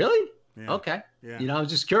 4-12? Oh, really? Yeah. Okay. Yeah. I was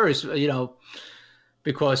just curious,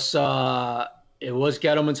 because it was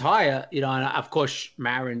Gettleman's hire, and of course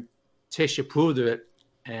Marin Tisch approved of it,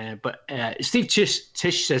 but Steve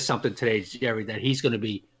Tisch says something today, Jerry, that he's going to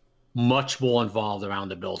be much more involved around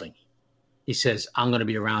the building. He says, I'm going to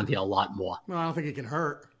be around here a lot more. Well, I don't think he can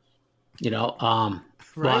hurt.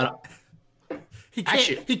 Right? But he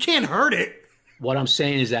can't hurt it. What I'm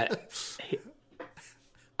saying is that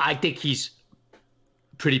I think he's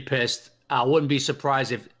pretty pissed. I wouldn't be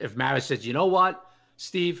surprised if Maris says, you know what,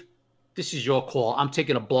 Steve, this is your call. I'm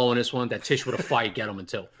taking a blow in this one that Tisch would have fired Gettleman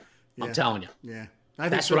too. Yeah. I'm telling you. Yeah.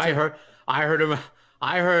 That's what I heard. I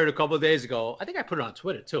heard a couple of days ago, I think I put it on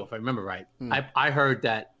Twitter too, if I remember right. I heard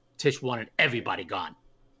that Tisch wanted everybody gone,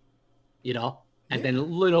 and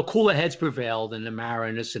then cooler heads prevailed and the Mara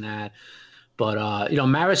and this and that. But,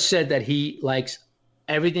 Maris said that he likes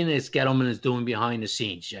everything that Gettleman is doing behind the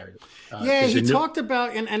scenes, Jerry. He talked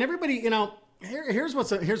about, and everybody, here's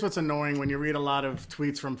what's annoying when you read a lot of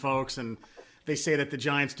tweets from folks and they say that the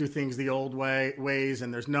Giants do things the old ways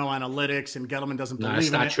and there's no analytics and Gettleman doesn't believe in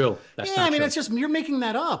it. That's not true. It's just, you're making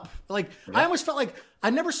that up. Like, I always felt like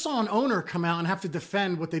I never saw an owner come out and have to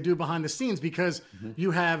defend what they do behind the scenes because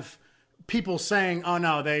you have people saying, oh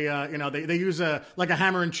no, they use a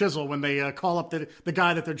hammer and chisel when they call up the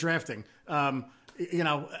guy that they're drafting. Like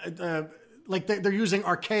they're using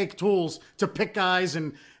archaic tools to pick guys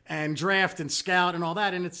and draft and scout and all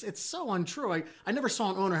that. And it's so untrue. I never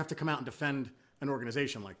saw an owner have to come out and defend an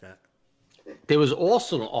organization like that. There was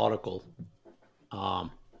also an article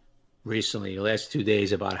recently, the last 2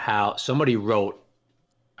 days, about how somebody wrote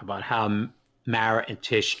about how Mara and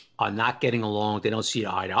Tisch are not getting along. They don't see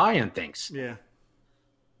eye to eye on things. Yeah.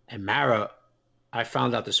 And Mara, I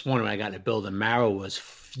found out this morning when I got in the building, Mara was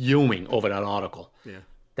fuming over that article. Yeah.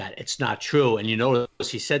 That it's not true. And you notice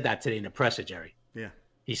he said that today in the presser, Jerry. Yeah.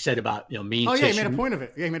 He said about, me and Tisch. Oh, yeah, he made a point of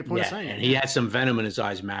it. Yeah, he made a point of saying it. And he had some venom in his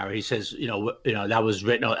eyes, Mara. He says, that was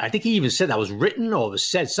written. I think he even said that was written or was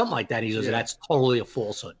said, something like that. He goes, that's totally a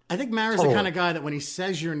falsehood. I think Mara's the kind of guy that when he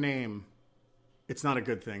says your name, it's not a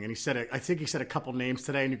good thing. And he said it. I think he said a couple names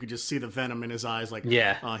today, and you could just see the venom in his eyes. Like,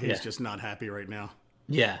 he's just not happy right now.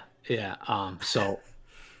 Yeah.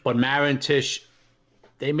 But Mara and Tisch,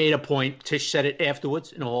 they made a point. Tisch said it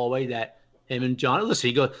afterwards in the hallway that him and John, listen,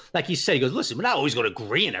 he goes, like he said, listen, we're not always going to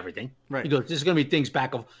agree on everything. Right. He goes, there's going to be things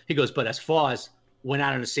back of, he goes, but as far as we're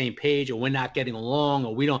not on the same page or we're not getting along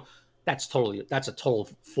or we don't, that's a total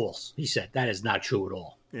false. He said, that is not true at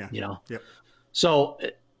all. Yeah. Yep. So,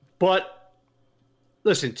 but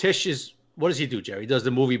listen, Tisch is, what does he do, Jerry? He does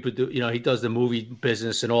the movie, he does the movie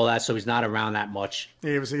business and all that. So he's not around that much.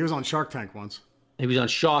 Yeah, he was on Shark Tank once. He was on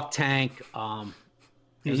Shark Tank. I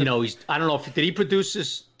don't know did he produce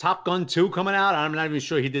this Top Gun 2 coming out? I'm not even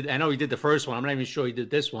sure he did. I know he did the first one. I'm not even sure he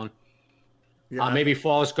did this one. Yeah, maybe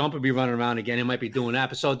Forrest Gump would be running around again. He might be doing that.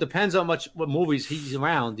 But so it depends on what movies he's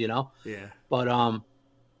around, Yeah. But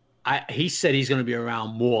he said he's going to be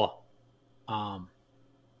around more.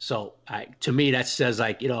 So to me, that says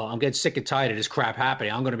I'm getting sick and tired of this crap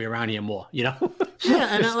happening. I'm going to be around here more, Yeah,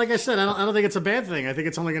 and like I said, I don't think it's a bad thing. I think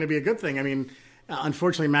it's only going to be a good thing. I mean,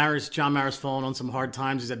 unfortunately, John Mara's fallen on some hard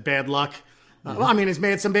times. He's had bad luck. He's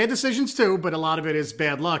made some bad decisions too, but a lot of it is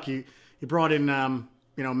bad luck. He brought in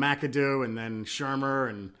McAdoo and then Shermer,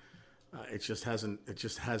 and it just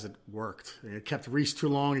hasn't worked. He kept Reese too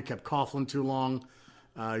long. He kept Coughlin too long.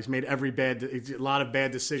 He's made a lot of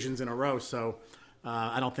bad decisions in a row. So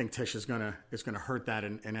I don't think Tisch is gonna hurt that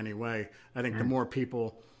in any way. I think the more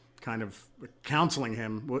people kind of counseling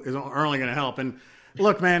him are only going to help. And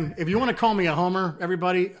look, man, if you want to call me a homer,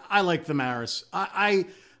 everybody, I like the Maris. I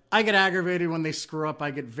get aggravated when they screw up.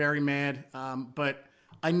 I get very mad. But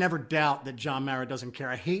I never doubt that John Mara doesn't care.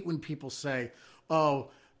 I hate when people say,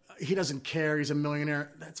 oh, he doesn't care. He's a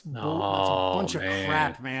millionaire. That's a bunch of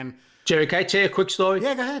crap, man. Jerry, can I tell you a quick story?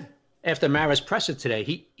 Yeah, go ahead. After Mara's presser today,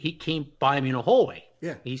 he came by me in the hallway.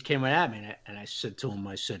 Yeah. He came right at me, and I said to him,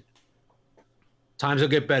 I said, times will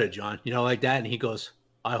get better, John. Like that. And he goes,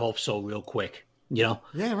 I hope so, real quick. Yeah,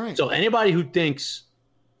 right. So anybody who thinks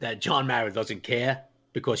that John Mara doesn't care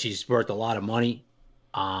because he's worth a lot of money,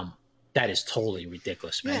 that is totally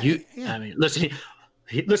ridiculous, man. I mean,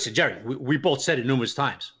 listen, Jerry. We both said it numerous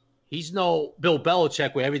times. He's no Bill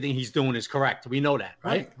Belichick where everything he's doing is correct. We know that,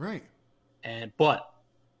 right? Right. But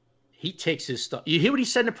he takes his stuff. You hear what he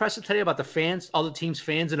said in the press today about the fans, other teams'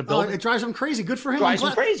 fans in the building? It drives him crazy. Good for him. Drives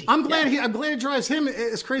him crazy. I'm glad it drives him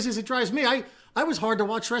as crazy as it drives me. I was hard to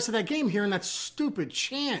watch the rest of that game hearing that stupid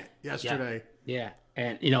chant yesterday. Yeah.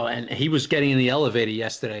 And and he was getting in the elevator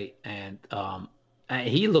yesterday, and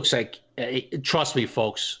he looks like, trust me,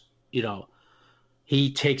 folks, he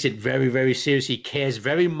takes it very, very seriously. He cares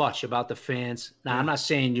very much about the fans. Now, I'm not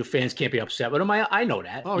saying your fans can't be upset with him. I know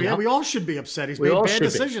that. Oh, yeah, we all should be upset. He's made bad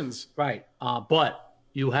decisions. Right. But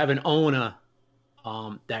you have an owner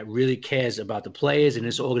that really cares about the players and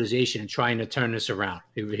this organization and trying to turn this around.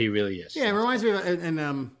 He really is. Yeah, it reminds me of,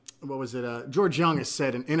 and what was it? George Young has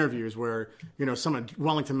said in interviews where, some of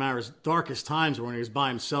Wellington Mara's darkest times were when he was by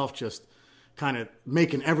himself just kind of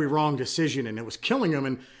making every wrong decision, and it was killing him.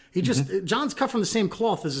 And he just John's cut from the same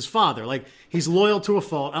cloth as his father. Like, he's loyal to a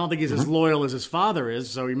fault. I don't think he's as loyal as his father is,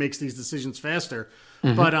 so he makes these decisions faster.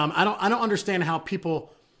 But I don't understand how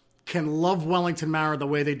people can love Wellington Mara the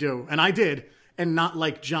way they do, and I did, and not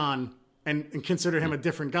like John and consider him a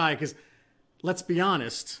different guy. Because let's be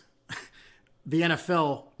honest, the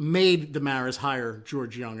NFL made the Maras hire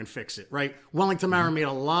George Young and fix it, right? Wellington Mara made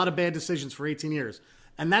a lot of bad decisions for 18 years.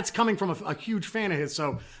 And that's coming from a huge fan of his.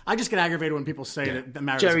 So I just get aggravated when people say that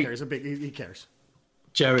Mara cares. He cares.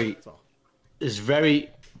 Jerry, there's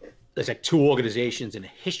like two organizations in the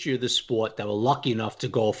history of the sport that were lucky enough to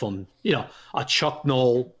go from, a Chuck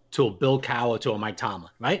Noll to a Bill Cowher to a Mike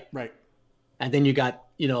Tomlin, right? Right. And then you got,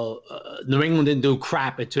 New England didn't do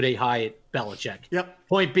crap until they hired Belichick. Yep.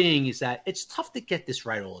 Point being is that it's tough to get this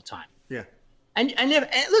right all the time. Yeah. And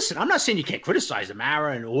listen, I'm not saying you can't criticize the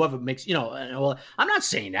Mara and whoever makes, I'm not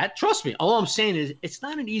saying that. Trust me. All I'm saying is it's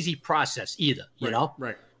not an easy process either, you know?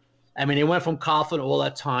 Right. I mean, they went from Coughlin all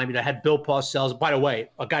that time. Had Bill Parcells. By the way,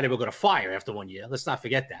 a guy they were going to fire after 1 year. Let's not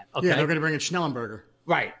forget that. Okay? Yeah, they're going to bring in Schnellenberger.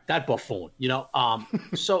 Right. That buffoon,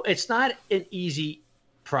 So it's not an easy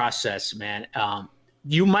process, man.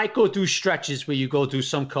 You might go through stretches where you go through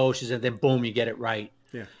some coaches and then boom, you get it right.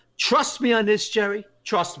 Yeah. Trust me on this, Jerry.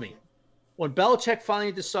 Trust me. When Belichick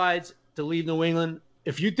finally decides to leave New England,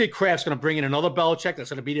 if you think Kraft's going to bring in another Belichick that's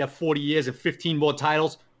going to be there 40 years and 15 more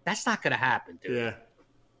titles, that's not going to happen, dude. Yeah.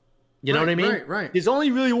 You know what I mean? Right. There's only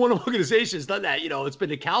really one organization that's done that. It's been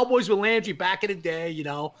the Cowboys with Landry back in the day,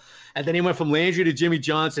 and then he went from Landry to Jimmy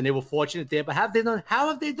Johnson. They were fortunate there. But how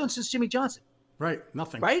have they done since Jimmy Johnson? Right.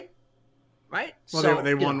 Nothing. Right? Well, so,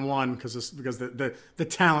 they won one because the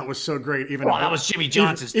talent was so great. That was Jimmy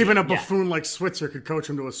Johnson's even a buffoon like Switzer could coach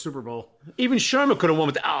him to a Super Bowl. Even Sherman could have won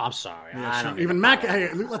with that. Oh, I'm sorry. Yeah, even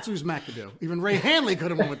let's use McAdoo. Even Ray Hanley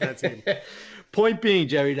could have won with that team. Point being,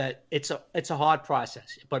 Jerry, that it's a hard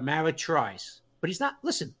process. But Mara tries. But he's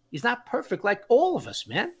not perfect like all of us,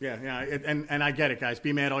 man. Yeah. And I get it, guys.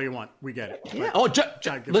 Be mad all you want. We get it.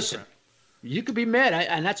 Yeah. Listen. You could be mad,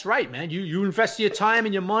 and that's right, man. You invest your time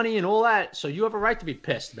and your money and all that, so you have a right to be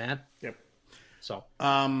pissed, man. Yep. So,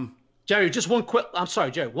 Jerry, just one quick. I'm sorry,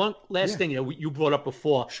 Jerry. One last thing you brought up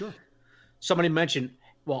before. Sure. Somebody mentioned,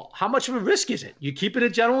 well, how much of a risk is it? You keep it a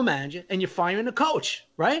general manager and you're firing a coach,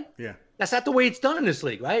 right? Yeah. That's not the way it's done in this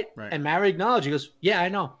league, right? Right. And Mara acknowledged. He goes, "Yeah, I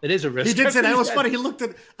know, it is a risk." He did say that. It was funny. He looked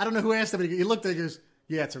at. I don't know who asked him. But he looked at. He goes,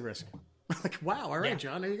 "Yeah, it's a risk." Like, wow, all right,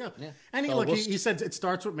 John, there you go. Yeah. And he said it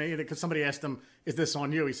starts with me because somebody asked him, "Is this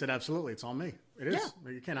on you?" He said, "Absolutely, it's on me. It is.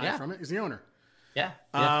 Yeah. You can't hide from it. He's the owner." Yeah.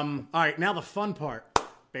 All right, now the fun part,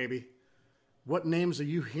 baby. What names are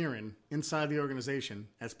you hearing inside the organization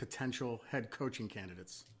as potential head coaching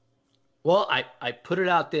candidates? Well, I put it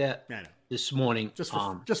out there this morning. Just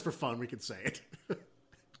for fun, we could say it.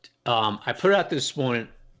 I put it out this morning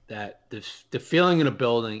that the feeling in the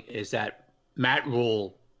building is that Matt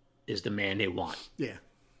Rule is the man they want. Yeah.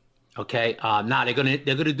 Okay. Now they're gonna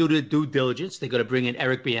do the due diligence. They're gonna bring in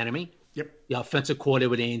Eric Bieniemy. Yep. The offensive coordinator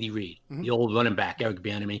with Andy Reid, the old running back, Eric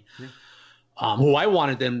Bieniemy, who I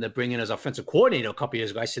wanted them to bring in as offensive coordinator a couple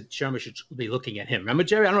years ago. I said Sherman should be looking at him. Remember,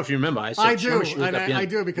 Jerry? I don't know if you remember. I said I do, I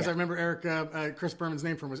do because I remember Eric. Chris Berman's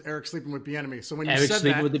name from was Eric sleeping with Bieniemy. So when you said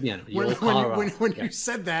that, with the Bieniemy, when you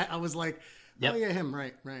said that, I was like, oh yeah, him,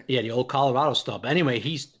 right. Yeah, the old Colorado stuff. But anyway,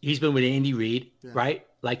 he's been with Andy Reid, right?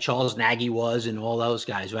 Like Charles Nagy was and all those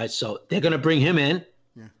guys, right? So they're going to bring him in.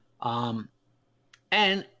 Yeah.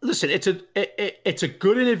 And listen, it's a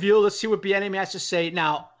good interview. Let's see what Bieniemy has to say.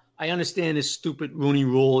 Now, I understand this stupid Rooney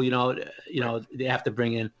Rule. They have to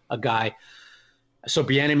bring in a guy. So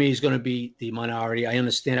Bieniemy is going to be the minority. I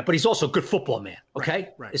understand it, but he's also a good football man. Okay,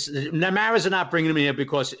 right. Maras are not bringing him in here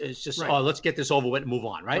because it's just let's get this over with and move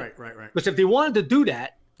on. Right. Because if they wanted to do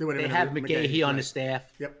that, they have McGahee on the staff.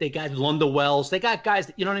 Yep. They got Lunda Wells. They got guys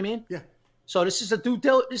that, you know what I mean? Yeah. So this is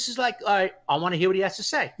this is like, all right, I want to hear what he has to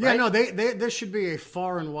say. Yeah, right? no, there should be a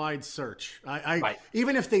far and wide search.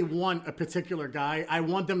 Even if they want a particular guy, I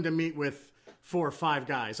want them to meet with 4 or 5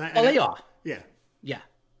 guys. They are. Yeah. Yeah.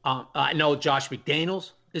 I know Josh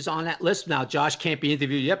McDaniels is on that list. Now, Josh can't be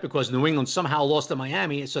interviewed yet because New England somehow lost to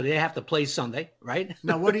Miami, so they have to play Sunday, right?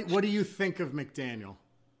 Now, what do you think of McDaniel?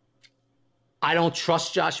 I don't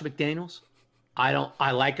trust Josh McDaniels.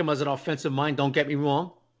 I like him as an offensive mind, don't get me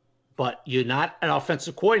wrong. But you're not an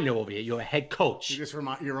offensive coordinator over here. You're a head coach. You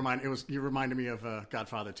reminded me of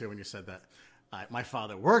Godfather too when you said that. My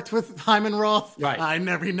father worked with Hyman Roth. Right.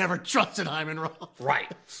 He never trusted Hyman Roth.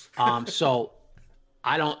 Right. So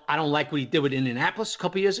I don't like what he did with Indianapolis a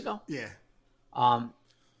couple years ago. Yeah.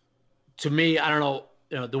 To me, I don't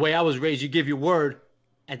know. The way I was raised, you give your word,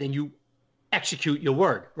 and then you execute your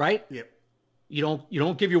word. Right. Yep. You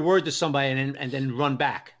don't give your word to somebody and then run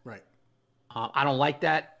back. Right. I don't like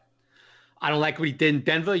that. I don't like what he did in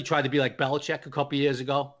Denver. He tried to be like Belichick a couple years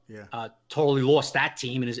ago. Yeah. Totally lost that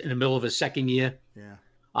team in the middle of his second year.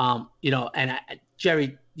 Yeah. Jerry,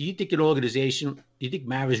 do you think an organization, do you think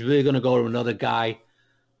Mara is really going to go to another guy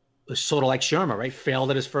who's sort of like Shermer, right? Failed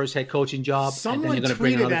at his first head coaching job. Someone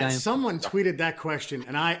tweeted that question,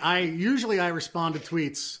 and I usually respond to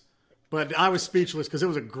tweets, but I was speechless because it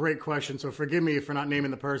was a great question. So forgive me for not naming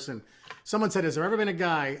the person. Someone said, has there ever been a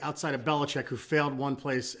guy outside of Belichick who failed one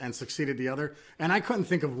place and succeeded the other? And I couldn't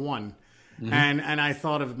think of one. Mm-hmm. And I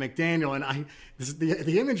thought of McDaniel, and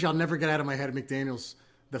the image I'll never get out of my head of McDaniel's,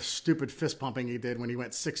 the stupid fist pumping he did when he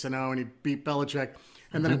went 6-0 and he beat Belichick,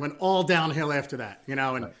 and then it went all downhill after that,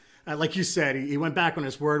 like you said, he went back on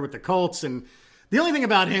his word with the Colts, and the only thing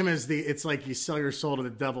about him is it's like you sell your soul to the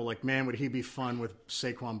devil. Like, man, would he be fun with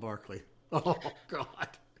Saquon Barkley? Oh God.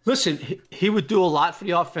 Listen, he would do a lot for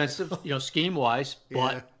the offensive, scheme wise,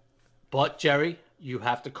 but Jerry, you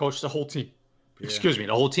have to coach the whole team. Yeah. Excuse me,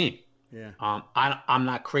 the whole team. Yeah. I'm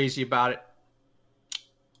not crazy about it.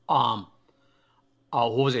 What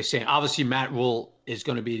was I saying? Obviously, Matt Rule is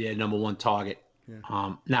going to be their number one target.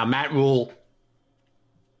 Yeah. Now, Matt Rule,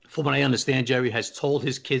 from what I understand, Jerry, has told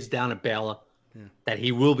his kids down at Baylor that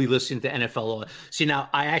he will be listening to NFL law. See, now,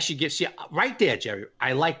 right there, Jerry,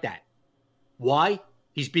 I like that. Why?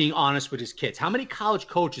 He's being honest with his kids. How many college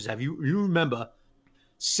coaches have you remember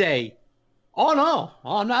say, oh, no,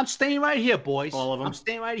 I'm staying right here, boys. All of them. I'm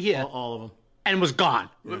staying right here. All of them. And was gone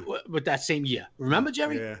with that same year. Remember,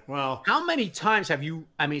 Jerry? Yeah, well. How many times have you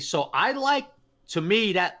 – so I like, to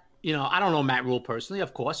me, that, I don't know Matt Rule personally,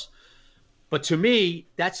 of course. But to me,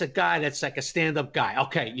 that's a guy that's like a stand-up guy.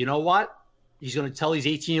 Okay, you know what? He's going to tell these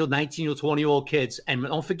 18-year-old, 19-year-old, 20-year-old kids. And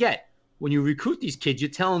don't forget, when you recruit these kids,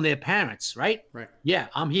 you're telling their parents, right? Right. Yeah,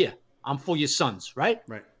 I'm here. I'm for your sons, right?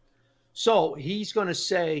 Right. So he's going to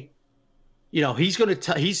say, he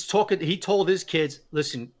told his kids,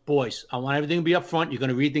 listen, boys, I want everything to be up front. You're going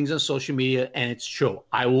to read things on social media, and it's true.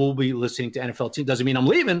 I will be listening to NFL teams. Doesn't mean I'm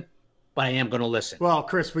leaving, but I am going to listen. Well,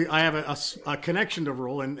 Chris, I have a connection to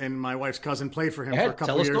Rule, and my wife's cousin played for him for a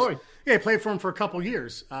couple years. Tell a story. Yeah, he played for him for a couple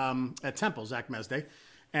years at Temple, Zach Mesday.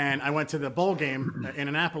 And I went to the bowl game in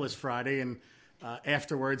Annapolis Friday, and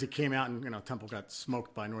afterwards he came out and, Temple got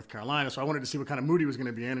smoked by North Carolina. So I wanted to see what kind of mood he was going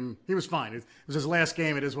to be in, and he was fine. It was his last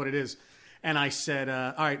game. It is what it is. And I said,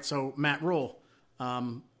 all right, so Matt Rule,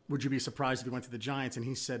 would you be surprised if he went to the Giants? And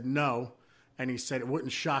he said no. And he said it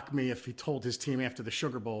wouldn't shock me if he told his team after the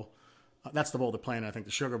Sugar Bowl. That's the bowl they're playing, I think,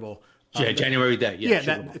 the Sugar Bowl. January day.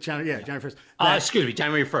 January 1st. Excuse me,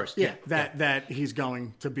 January 1st. Yeah, that he's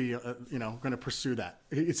going to be, going to pursue that.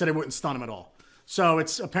 He said it wouldn't stun him at all. So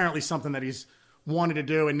it's apparently something that he's wanted to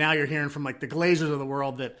do. And now you're hearing from, like, the Glazers of the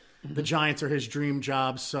world that the Giants are his dream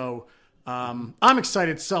job. So I'm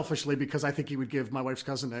excited selfishly because I think he would give my wife's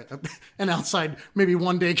cousin an outside, maybe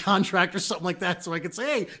one-day contract or something like that, so I could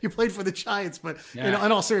say, hey, you played for the Giants. But in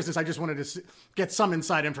all seriousness, I just wanted to get some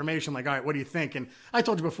inside information. Like, all right, what do you think? And I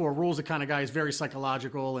told you before, Rule's the kind of guy who's very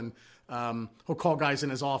psychological, and he'll call guys in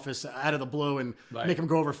his office out of the blue and make them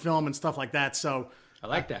go over film and stuff like that. So I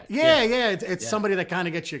like that. It's somebody that kind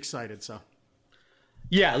of gets you excited. So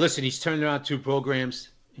yeah, listen, he's turned around 2 programs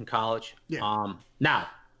in college. Yeah. Now.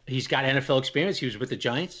 He's got NFL experience. He was with the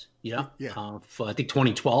Giants, for I think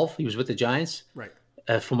 2012. He was with the Giants. Right.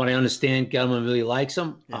 From what I understand, Gettleman really likes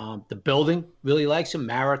him. Yeah. The building really likes him.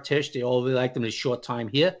 Mara, Tish, they all really liked him in his short time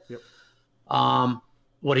here. Yep.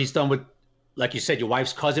 what he's done with, like you said, your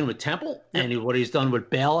wife's cousin with Temple, and what he's done with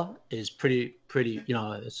Baylor is pretty.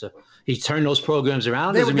 He turned those programs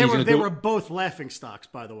around. They were both laughing stocks,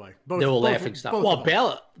 by the way. They were laughing stocks.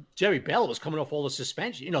 Well, Jerry Baylor was coming off all the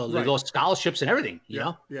suspension. They lost scholarships and everything. You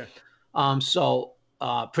know. Yeah. So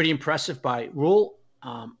pretty impressive by Rule.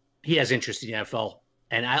 He has interest in the NFL,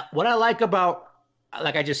 and what I like about,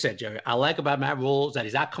 like I just said, Jerry, I like about Matt Rule is that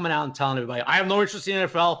he's not coming out and telling everybody, I have no interest in the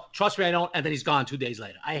NFL. Trust me, I don't. And then he's gone 2 days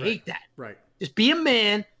later. I hate that. Right. Just be a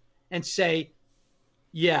man and say,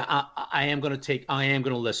 yeah, I am going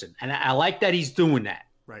to listen. And I like that he's doing that.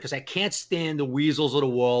 Right. Because I can't stand the weasels of the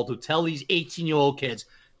world who tell these 18-year-old kids,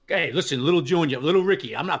 hey, listen, little Junior, little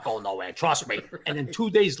Ricky, I'm not going nowhere. Trust me. Right. And then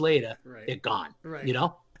 2 days later, they're gone. Right. You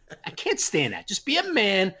know? I can't stand that. Just be a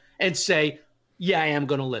man and say, yeah, I am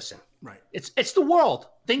going to listen. Right. It's the world.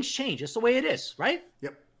 Things change. It's the way it is, right?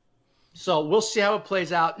 Yep. So we'll see how it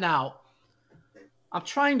plays out. Now, I'm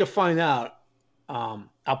trying to find out. I'll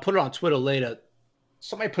put it on Twitter later.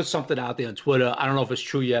 Somebody put something out there on Twitter. I don't know if it's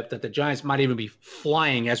true yet, that the Giants might even be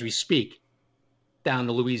flying as we speak down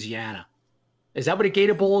to Louisiana. Is that what a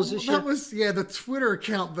Gator Bowl is this year? That was, the Twitter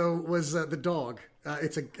account, though, was the dog.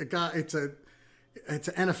 It's a guy. It's an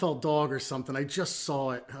NFL dog or something. I just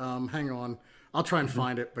saw it. Hang on. I'll try and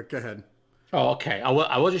find it, but go ahead. Oh, okay.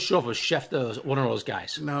 I wasn't sure if it was Schefter or one of those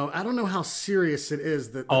guys. No, I don't know how serious it is,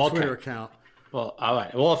 the Twitter account. Well, all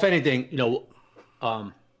right. Well, if anything,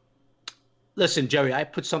 listen, Jerry, I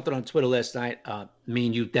put something on Twitter last night, me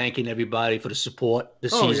and you thanking everybody for the support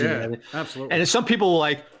this season. Yeah, and everything. absolutely. And some people were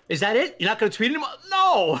like, is that it? You're not going to tweet anymore?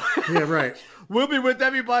 No. Yeah, right. We'll be with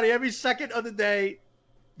everybody every second of the day.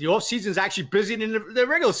 The off season is actually busier than the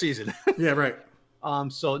regular season. Yeah, right.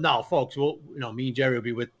 So no, folks, me and Jerry will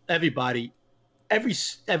be with everybody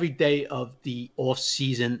every day of the off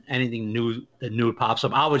season. Anything new pops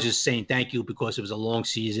up. I was just saying thank you because it was a long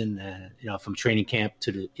season, from training camp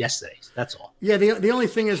to yesterday's. That's all. Yeah, the only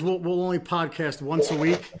thing is we'll only podcast once a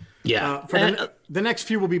week. Yeah. The next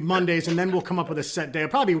few will be Mondays, and then we'll come up with a set day. It'll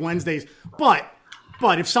probably be Wednesdays, but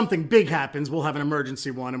if something big happens, we'll have an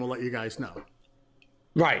emergency one, and we'll let you guys know.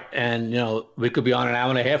 Right, and we could be on an hour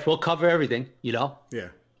and a half. We'll cover everything. Yeah.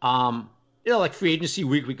 Like free agency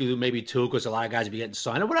week, we could do maybe 2 because a lot of guys will be getting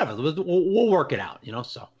signed or whatever. We'll work it out.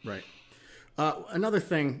 So right. Another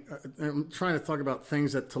thing, I'm trying to talk about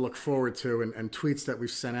things to look forward to and tweets that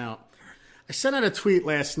we've sent out. I sent out a tweet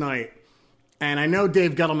last night, and I know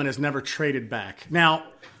Dave Gettleman has never traded back. Now,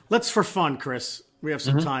 for fun, Chris. We have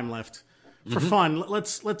some time left. For fun,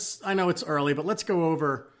 let's. I know it's early, but let's go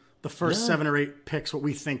over the first 7 or 8 picks, what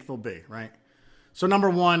we think they'll be, right? So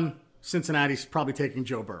number 1, Cincinnati's probably taking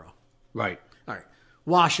Joe Burrow. Right. All right.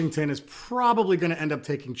 Washington is probably going to end up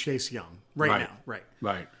taking Chase Young now.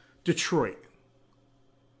 Right. Detroit.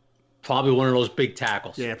 Probably one of those big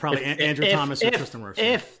tackles. Yeah, probably Andrew Thomas or Tristan Wirfs.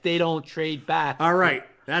 If they don't trade back. All right.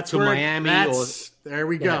 That's to where Miami. There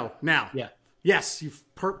we go. Now. Yeah. Yes, you've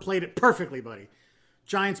played it perfectly, buddy.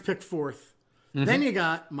 Giants pick 4th. Then you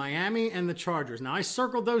got Miami and the Chargers. Now, I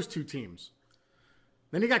circled those 2 teams.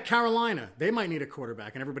 Then you got Carolina. They might need a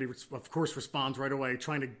quarterback, and everybody, of course, responds right away,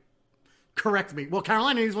 trying to correct me. Well,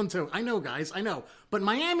 Carolina needs one too. I know, guys. I know. But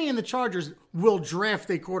Miami and the Chargers will draft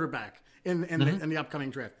a quarterback in the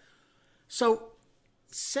upcoming draft. So,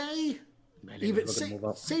 say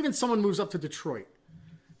even someone moves up to Detroit.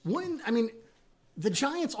 The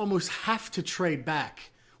Giants almost have to trade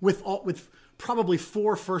back with probably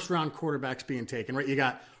 4 first-round quarterbacks being taken, right? You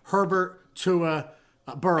got Herbert, Tua,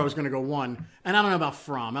 Burrow's going to go 1. And I don't know about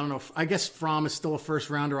Fromm. I guess Fromm is still a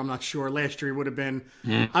first-rounder. I'm not sure. Last year he would have been.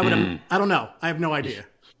 I don't know. I have no idea.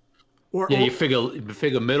 You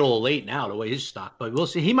figure middle or late now the way his stock, but we'll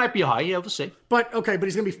see. He might be high. Yeah, we'll see. But he's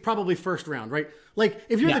going to be probably first round, right? Like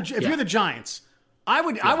if you're the Giants, I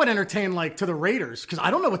would entertain to the Raiders because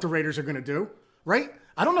I don't know what the Raiders are going to do, right?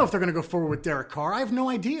 I don't know if they're going to go forward with Derek Carr. I have no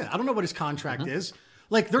idea. I don't know what his contract is.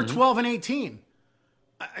 They're 12 and 18.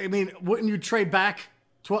 I mean, wouldn't you trade back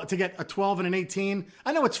to get a 12 and an 18?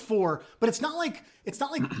 I know it's 4, but it's not like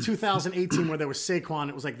 2018 where there was Saquon.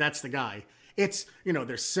 It was that's the guy. It's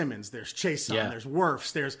there's Simmons, there's Chase, there's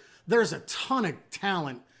Wirfs, there's a ton of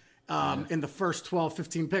talent in the first 12,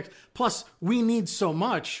 15 picks. Plus, we need so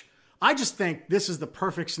much. I just think this is the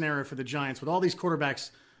perfect scenario for the Giants with all these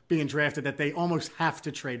quarterbacks being drafted that they almost have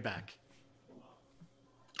to trade back.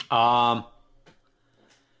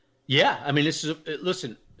 Yeah, I mean, this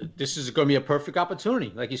is going to be a perfect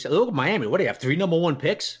opportunity. Like you said, look at Miami. What do you have? 3 number 1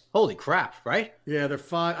 picks? Holy crap, right? Yeah, they're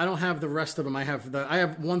 5. I don't have the rest of them. I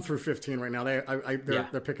have 1 through 15 right now.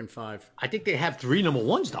 They're picking 5. I think they have 3 number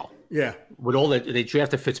 1s though. Yeah. With all that, they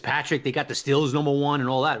drafted Fitzpatrick. They got the Steelers number 1 and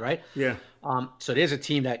all that, right? Yeah. So there's a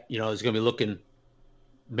team that, is going to be looking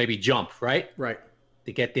maybe jump, right? Right.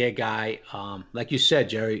 To get their guy. Like you said,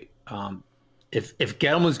 Jerry, if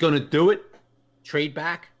Gettleman's going to do it, trade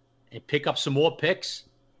back and pick up some more picks,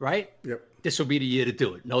 right? Yep. This will be the year to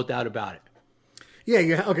do it. No doubt about it.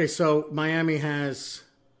 Yeah. Okay. So Miami has,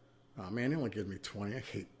 oh man, they only give me 20. I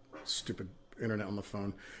hate stupid internet on the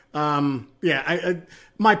phone.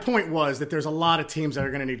 My point was that there's a lot of teams that are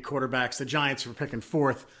going to need quarterbacks. The Giants are picking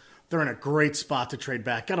fourth. They're in a great spot to trade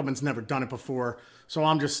back. Gettleman's never done it before. So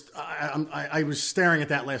I was staring at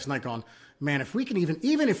that last night going, man, if we can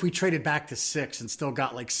even if we traded back to 6 and still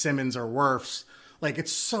got like Simmons or Wirfs, like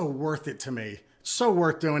it's so worth it to me. It's so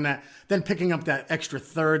worth doing that. Then picking up that extra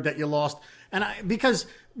third that you lost. And because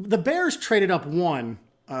the Bears traded up one,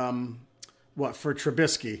 for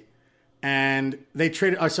Trubisky. And they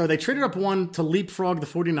traded up one to leapfrog the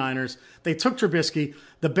 49ers. They took Trubisky.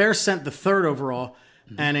 The Bears sent the third overall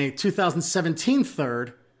and a 2017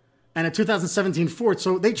 third and a 2017 fourth.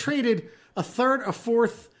 So they traded a third, a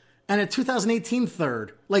fourth, and a 2018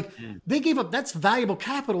 third. Like they gave up, that's valuable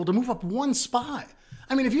capital to move up one spot.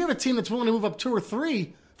 I mean, if you have a team that's willing to move up 2 or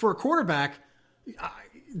 3 for a quarterback,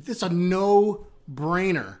 it's a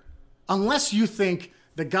no-brainer. Unless you think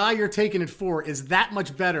the guy you're taking it for is that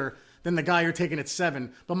much better than the guy you're taking at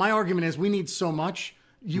 7. But my argument is we need so much,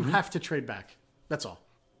 you have to trade back. That's all.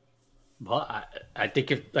 Well, I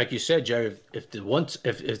think if, like you said, Jerry, if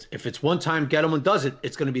it's one time Gettleman does it,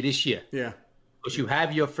 it's going to be this year. Yeah. Because you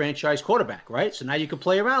have your franchise quarterback, right? So now you can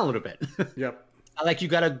play around a little bit. Yep. Not like you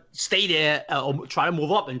got to stay there or try to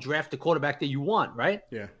move up and draft the quarterback that you want, right?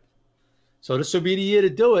 Yeah. So this will be the year to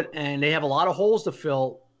do it, and they have a lot of holes to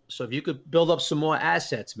fill. So if you could build up some more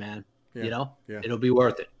assets, man, it'll be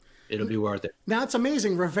worth it. It'll be worth it. Now, it's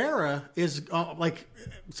amazing. Rivera is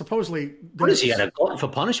supposedly. What is he got a glutton for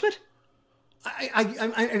punishment?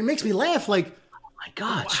 It makes me laugh. Like, oh my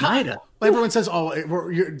God, Snyder. Everyone says,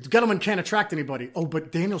 Gettleman can't attract anybody. Oh,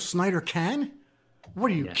 but Daniel Snyder can?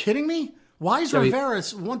 What are you kidding me? Why does Rivera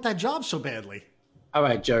want that job so badly? All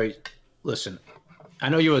right, Jerry. Listen, I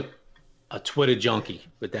know you're a Twitter junkie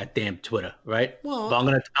with that damn Twitter, right? Well, but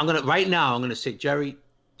I'm gonna say, Jerry,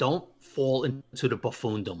 don't fall into the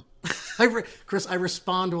buffoondom. Chris, I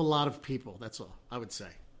respond to a lot of people. That's all I would say.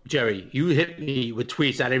 Jerry, you hit me with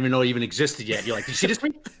tweets I didn't even know even existed yet. You're like, you see this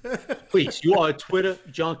tweet? Please, you are a Twitter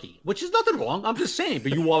junkie, which is nothing wrong. I'm just saying,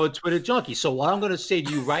 but you are a Twitter junkie. So what I'm going to say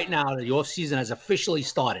to you right now, the off season has officially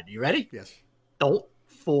started. You ready? Yes. Don't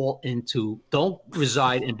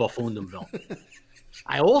reside in buffoondomville.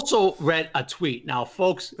 I also read a tweet. Now,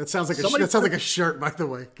 folks, that sounds like a shirt, by the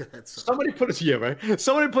way. Go ahead. Somebody put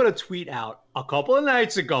a tweet out a couple of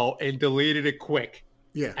nights ago and deleted it quick.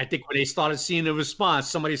 Yeah. I think when they started seeing the response,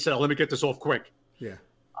 somebody said, let me get this off quick. Yeah.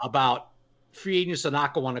 About free agents are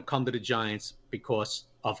not going to want to come to the Giants because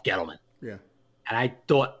of Gettleman. Yeah. And I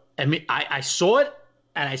thought, I saw it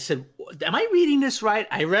and I said, am I reading this right?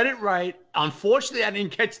 I read it right. Unfortunately, I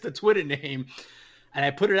didn't catch the Twitter name. And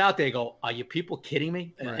I put it out there. Go, are you people kidding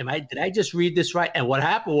me? Right. Did I just read this right? And what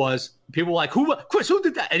happened was people were like, Chris, who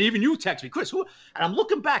did that? And even you text me, Chris, who? And I'm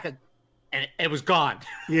looking back and it was gone.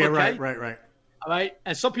 Yeah, okay? Right. All right.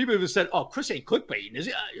 And some people even said, oh, Chris ain't clickbaiting, is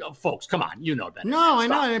he? Folks, come on. You know that. No, I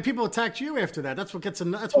know. And people attacked you after that. That's what gets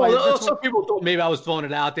them. Some people thought maybe I was throwing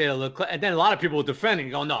it out there. And then a lot of people were defending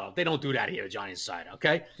and going, no, they don't do that here at Giants side.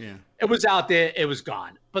 Okay. Yeah. It was out there. It was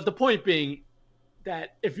gone. But the point being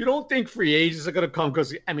that if you don't think free agents are going to come,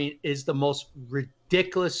 because, it's the most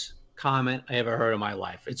ridiculous comment I ever heard in my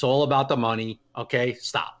life. It's all about the money. Okay.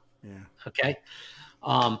 Stop. Yeah. Okay.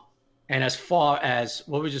 And as far as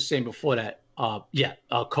what we were just saying before that,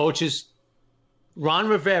 coaches, Ron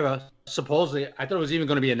Rivera, supposedly, I thought it was even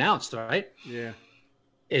going to be announced, right? Yeah.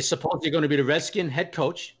 Is supposedly going to be the Redskin head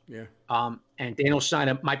coach. Yeah. And Daniel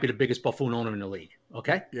Snyder might be the biggest buffoon owner in the league.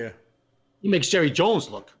 Okay? Yeah. He makes Jerry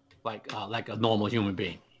Jones look like a normal human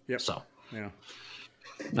being. Yep. So,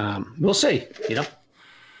 we'll see,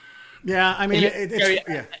 Yeah, Jerry,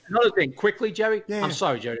 another thing, quickly, Jerry. Yeah, I'm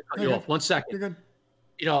sorry, Jerry, to cut you off. 1 second. You're good.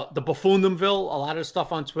 The buffoondomville, a lot of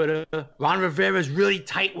stuff on Twitter. Ron Rivera is really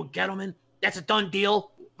tight with Gettleman. That's a done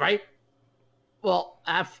deal, right? Well,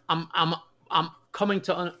 I'm coming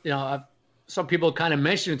to some people kind of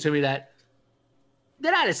mentioned to me that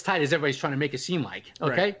they're not as tight as everybody's trying to make it seem like.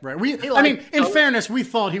 Okay, right. In fairness, we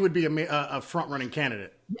thought he would be a front running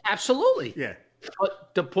candidate. Absolutely. Yeah.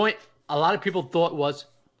 But the point a lot of people thought was,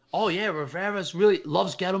 oh yeah, Rivera's really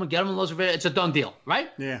loves Gettleman. Gettleman loves Rivera. It's a done deal, right?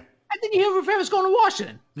 Yeah. And then you hear Rivera's going to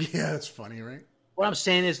Washington. Yeah, that's funny, right? What I'm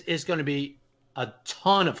saying is it's going to be a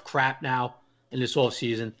ton of crap now in this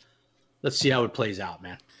offseason. Let's see how it plays out,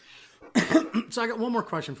 man. So I got one more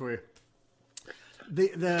question for you.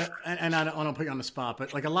 and I don't put you on the spot,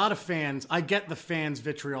 but like a lot of fans, I get the fans'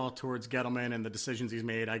 vitriol towards Gettleman and the decisions he's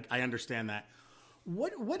made. I understand that.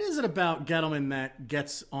 What is it about Gettleman that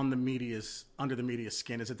gets on under the media's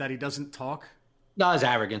skin? Is it that he doesn't talk? No, it's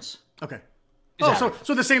arrogance. Okay. Exactly.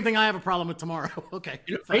 So the same thing I have a problem with tomorrow. Okay.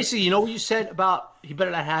 Basically, you know what you said about he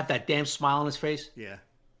better not have that damn smile on his face? Yeah.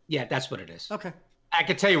 Yeah, that's what it is. Okay. I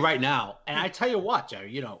can tell you right now, and I tell you what,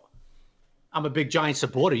 Jerry, I'm a big Giant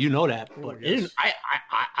supporter. You know that. But yes.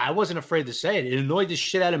 I wasn't afraid to say it. It annoyed the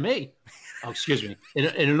shit out of me. Oh, excuse me.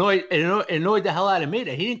 It annoyed the hell out of me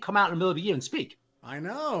that he didn't come out in the middle of the year and speak. I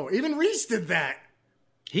know. Even Reese did that.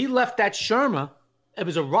 He left that Shermer. It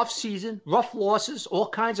was a rough season, rough losses, all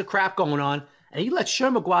kinds of crap going on. And he let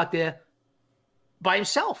Shermer go out there by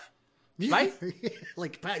himself. Right?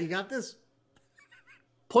 Like, Pat, you got this?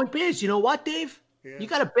 Point is, you know what, Dave? Yeah. You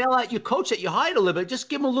got to bail out your coach that you hired a little bit. Just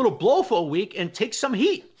give him a little blow for a week and take some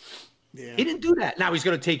heat. Yeah. He didn't do that. Now he's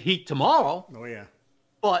going to take heat tomorrow. Oh, yeah.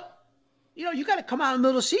 But, you got to come out in the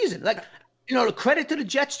middle of the season. Like, the credit to the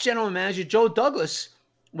Jets general manager, Joe Douglas,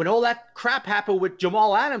 when all that crap happened with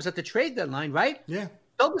Jamal Adams at the trade deadline, right? Yeah.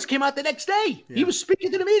 Douglas came out the next day. Yeah. He was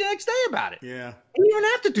speaking to the media the next day about it. Yeah. He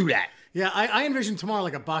didn't have to do that. Yeah, I envision tomorrow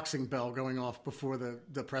like a boxing bell going off before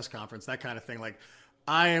the press conference, that kind of thing. Like,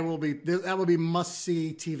 that will be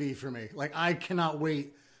must-see TV for me. Like, I cannot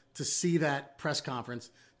wait to see that press conference,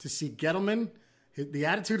 to see Gettleman, the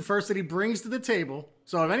attitude first that he brings to the table.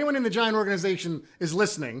 So if anyone in the Giant organization is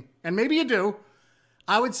listening, and maybe you do,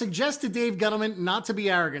 I would suggest to Dave Gettleman not to be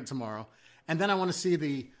arrogant tomorrow. And then I want to see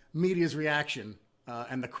the media's reaction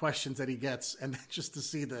and the questions that he gets, and just to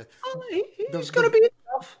see he's going to be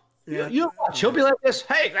himself. Yeah. You watch. He'll be like this.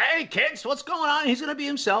 Hey, kids, what's going on? He's going to be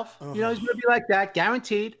himself. Oh. He's going to be like that,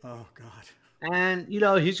 guaranteed. Oh, God. And, he's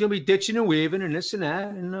going to be ditching and weaving and this and that.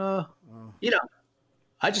 And,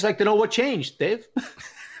 I just like to know what changed, Dave.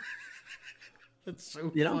 That's so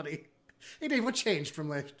funny. Hey, Dave, what changed from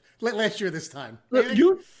last year this time? Look,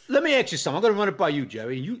 let me ask you something. I'm going to run it by you,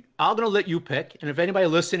 Jerry. I'm going to let you pick. And if anybody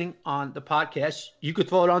listening on the podcast, you could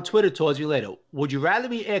throw it on Twitter towards me later. Would you rather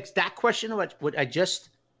me ask that question or what I just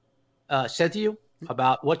said to you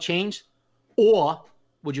about what changed? Or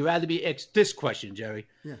would you rather be asked this question, Jerry?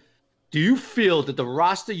 Yeah. Do you feel that the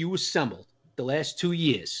roster you assembled the last 2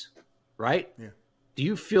 years, right? Yeah. Do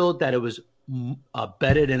you feel that it was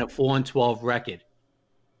better than a 4-12 record?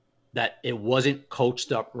 That it wasn't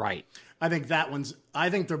coached up right? I think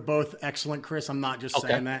they're both excellent, Chris. I'm not just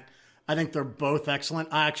saying that. I think they're both excellent.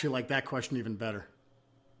 I actually like that question even better.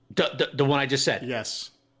 The one I just said?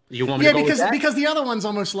 Yes. You want me to go with that? Because the other one's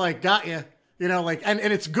almost like, got you. And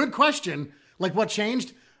it's a good question, like what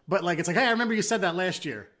changed? But like, it's like, hey, I remember you said that last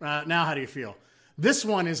year. Now how do you feel? This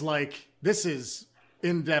one is like, this is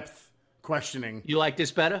in-depth questioning. You like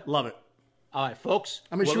this better? Love it. All right, folks.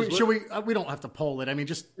 I mean, should we? We don't have to poll it. I mean,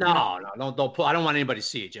 just don't poll. I don't want anybody to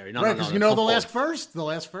see it, Jerry. No, right, because they'll ask first.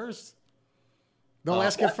 They'll ask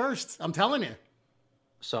it first. I'm telling you.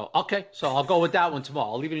 So I'll go with that one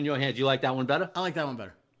tomorrow. I'll leave it in your hands. You like that one better? I like that one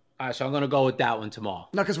better. All right, so I'm going to go with that one tomorrow.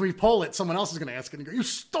 No, because we poll it, someone else is going to ask it and go, "You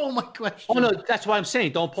stole my question." Oh no, that's why I'm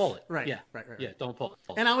saying don't poll it. Right. Yeah. Right. Yeah, don't poll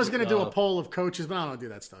it. And I was going to do a poll of coaches, but I don't want to do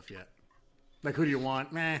that stuff yet. Like, who do you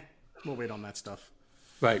want? We'll wait on that stuff.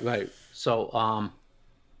 Right. So,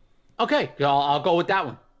 okay, I'll go with that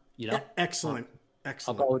one. Excellent.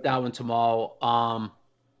 I'll go with that one tomorrow.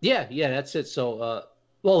 Yeah, that's it. So,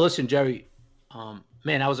 listen, Jerry,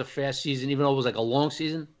 man, that was a fast season. Even though it was like a long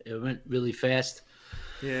season, it went really fast.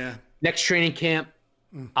 Yeah. Next training camp,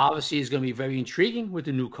 obviously, is going to be very intriguing with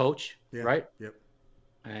the new coach, right? Yep.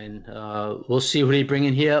 And we'll see who they bring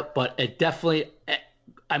in here. But it definitely,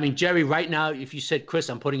 I mean, Jerry, right now, if you said, Chris,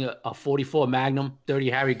 I'm putting a 44 Magnum,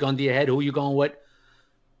 30 Harry gun to your head, who are you going with?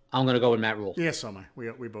 I'm going to go with Matt Rule. Yeah, so am I.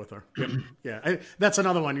 We both are. Yep. Yeah. That's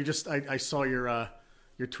another one. I saw your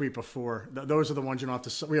tweet before. Those are the ones you don't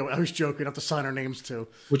have to. I was joking. You don't have to sign our names to.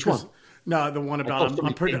 Which one? No, the one about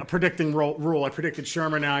I'm predicting Rule. I predicted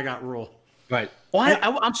Shermer. Now I got Rule. Right.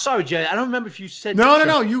 Well, I'm sorry, Jay. I don't remember if you said.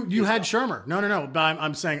 No. You had Shermer. No. But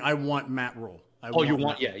I'm saying I want Matt Rule. You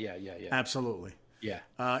want? Yeah. Absolutely. Yeah.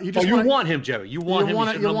 You want him, Jerry. You want him. He's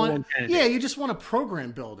your number one candidate. Yeah, you just want a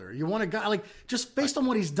program builder. You want a guy like just based on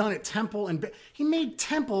what he's done at Temple, and he made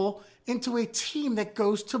Temple into a team that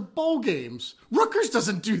goes to bowl games. Rutgers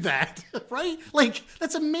doesn't do that, right? Like,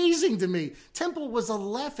 that's amazing to me. Temple was a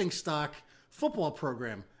laughingstock football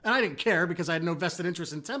program, and I didn't care because I had no vested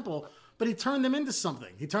interest in Temple. But he turned them into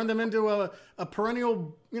something. He turned them into a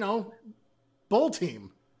perennial, bowl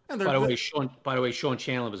team. And by the way, Sean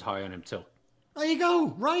Chandler was high on him too. There you go.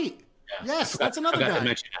 Right. Yeah. Yes, that's another guy. To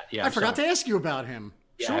mention that. Yeah, I forgot to ask you about him.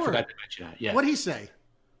 Yeah, I forgot to mention that. Yeah. What'd he say?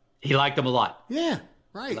 He liked him a lot. Yeah,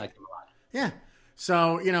 right. He liked him a lot. Yeah.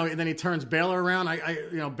 So, and then he turns Baylor around.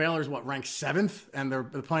 Baylor's ranked 7th, and they're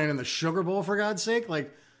playing in the Sugar Bowl, for God's sake.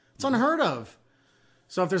 Like, it's unheard of.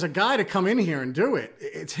 So if there's a guy to come in here and do it,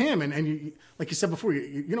 it's him. And you, like you said before,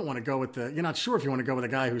 you don't want to go with you're not sure if you want to go with a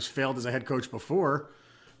guy who's failed as a head coach before.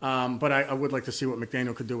 But I would like to see what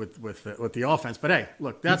McDaniel could do with the offense. But hey,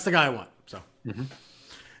 look, that's the guy I want. So,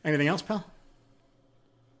 Anything else, pal?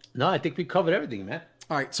 No, I think we covered everything, man.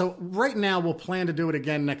 All right. So right now we'll plan to do it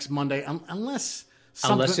again next Monday, unless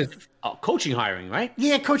it's coaching hiring, right?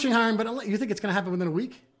 Yeah, coaching hiring. But you think it's going to happen within a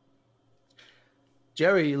week?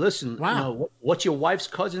 Jerry, listen. Wow. What your wife's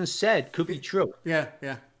cousin said could be true. Yeah.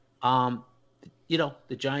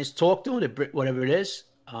 The Giants talked to him, whatever it is.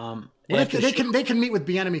 They can meet with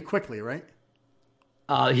Bieniemy quickly, right?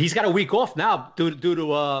 He's got a week off now due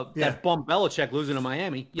to that bum Belichick losing to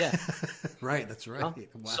Miami. Yeah. Right, that's right. Wow.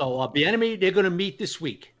 So Bieniemy, they're going to meet this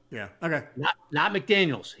week. Yeah. Okay. Not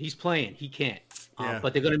McDaniels. He's playing. He can't. Yeah.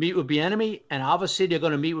 But they're going to meet with Bieniemy, and obviously they're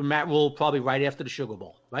going to meet with Matt Rule probably right after the Sugar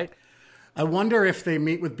Bowl, right? I wonder if they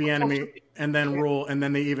meet with Bieniemy and then Rule, and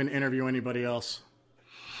then they even interview anybody else.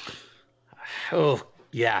 Oh,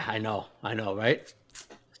 yeah, I know, right?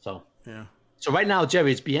 So yeah. So right now,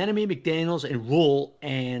 Jerry, it's Bieniemy, McDaniels, and Rule,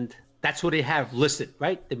 and that's what they have listed,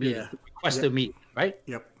 right? The meeting, the request to meet, right?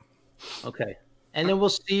 Yep. Okay, and then we'll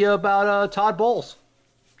see about Todd Bowles.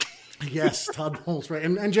 Yes, Todd Bowles, right,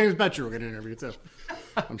 and James Betcher will get an interview too,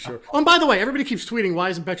 I'm sure. Oh, and by the way, everybody keeps tweeting, "Why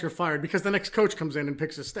isn't Betcher fired?" Because the next coach comes in and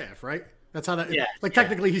picks his staff, right? That's how that. Yeah. Like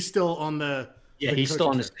technically, he's still on the. Yeah, he's still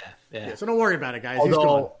on the staff. Yeah. So don't worry about it, guys. He's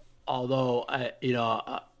gone. Although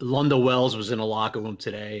Lunda Wells was in the locker room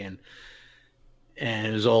today, and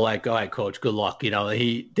it was all like, "All right, coach, good luck."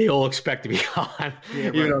 They all expect to be gone. Yeah,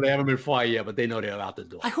 right. They haven't been fired yet, but they know they're out the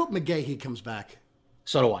door. I hope McGahee comes back.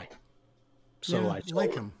 So do I. I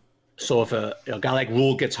like him. So if a guy like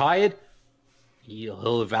Rule gets hired,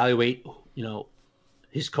 he'll evaluate,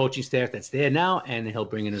 his coaching staff that's there now, and he'll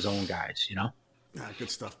bring in his own guys. Good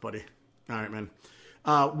stuff, buddy. All right, man.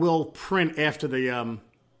 We'll print after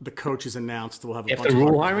the coach is announced. We'll have a bunch of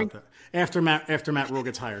Rule hiring after Matt Rule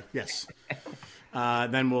gets hired. Yes.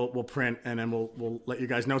 Then we'll print, and then we'll let you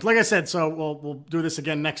guys know. Like I said, so we'll do this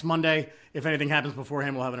again next Monday. If anything happens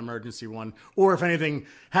beforehand, we'll have an emergency one. Or if anything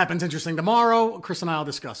happens interesting tomorrow, Chris and I will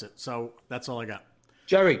discuss it. So that's all I got.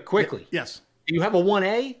 Jerry, quickly. Yes. Do you have a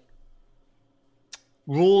 1A?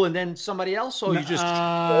 Rule and then somebody else, or you just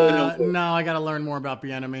no? I got to learn more about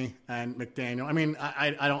Bieniemy and McDaniel. I mean,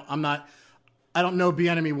 I don't know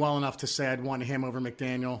Bieniemy well enough to say I'd want him over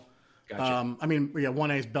McDaniel. Gotcha.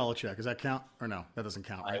 1A is Belichick. Does that count or no? That doesn't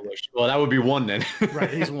count. Right? I wish. Well, that would be 1 then. Right,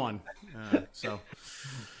 he's 1.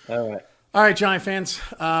 All right, Giant fans.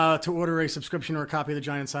 To order a subscription or a copy of the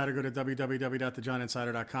Giant Insider, go to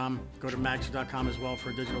www.thegiantinsider.com. Go to magster.com as well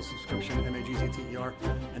for a digital subscription, MAGZTER,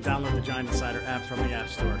 and download the Giant Insider app from the App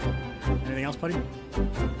Store. Anything else, buddy?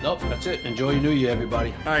 Nope, that's it. Enjoy your New Year,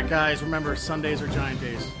 everybody. All right, guys. Remember, Sundays are Giant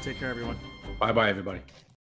days. Take care, everyone. Bye-bye, everybody.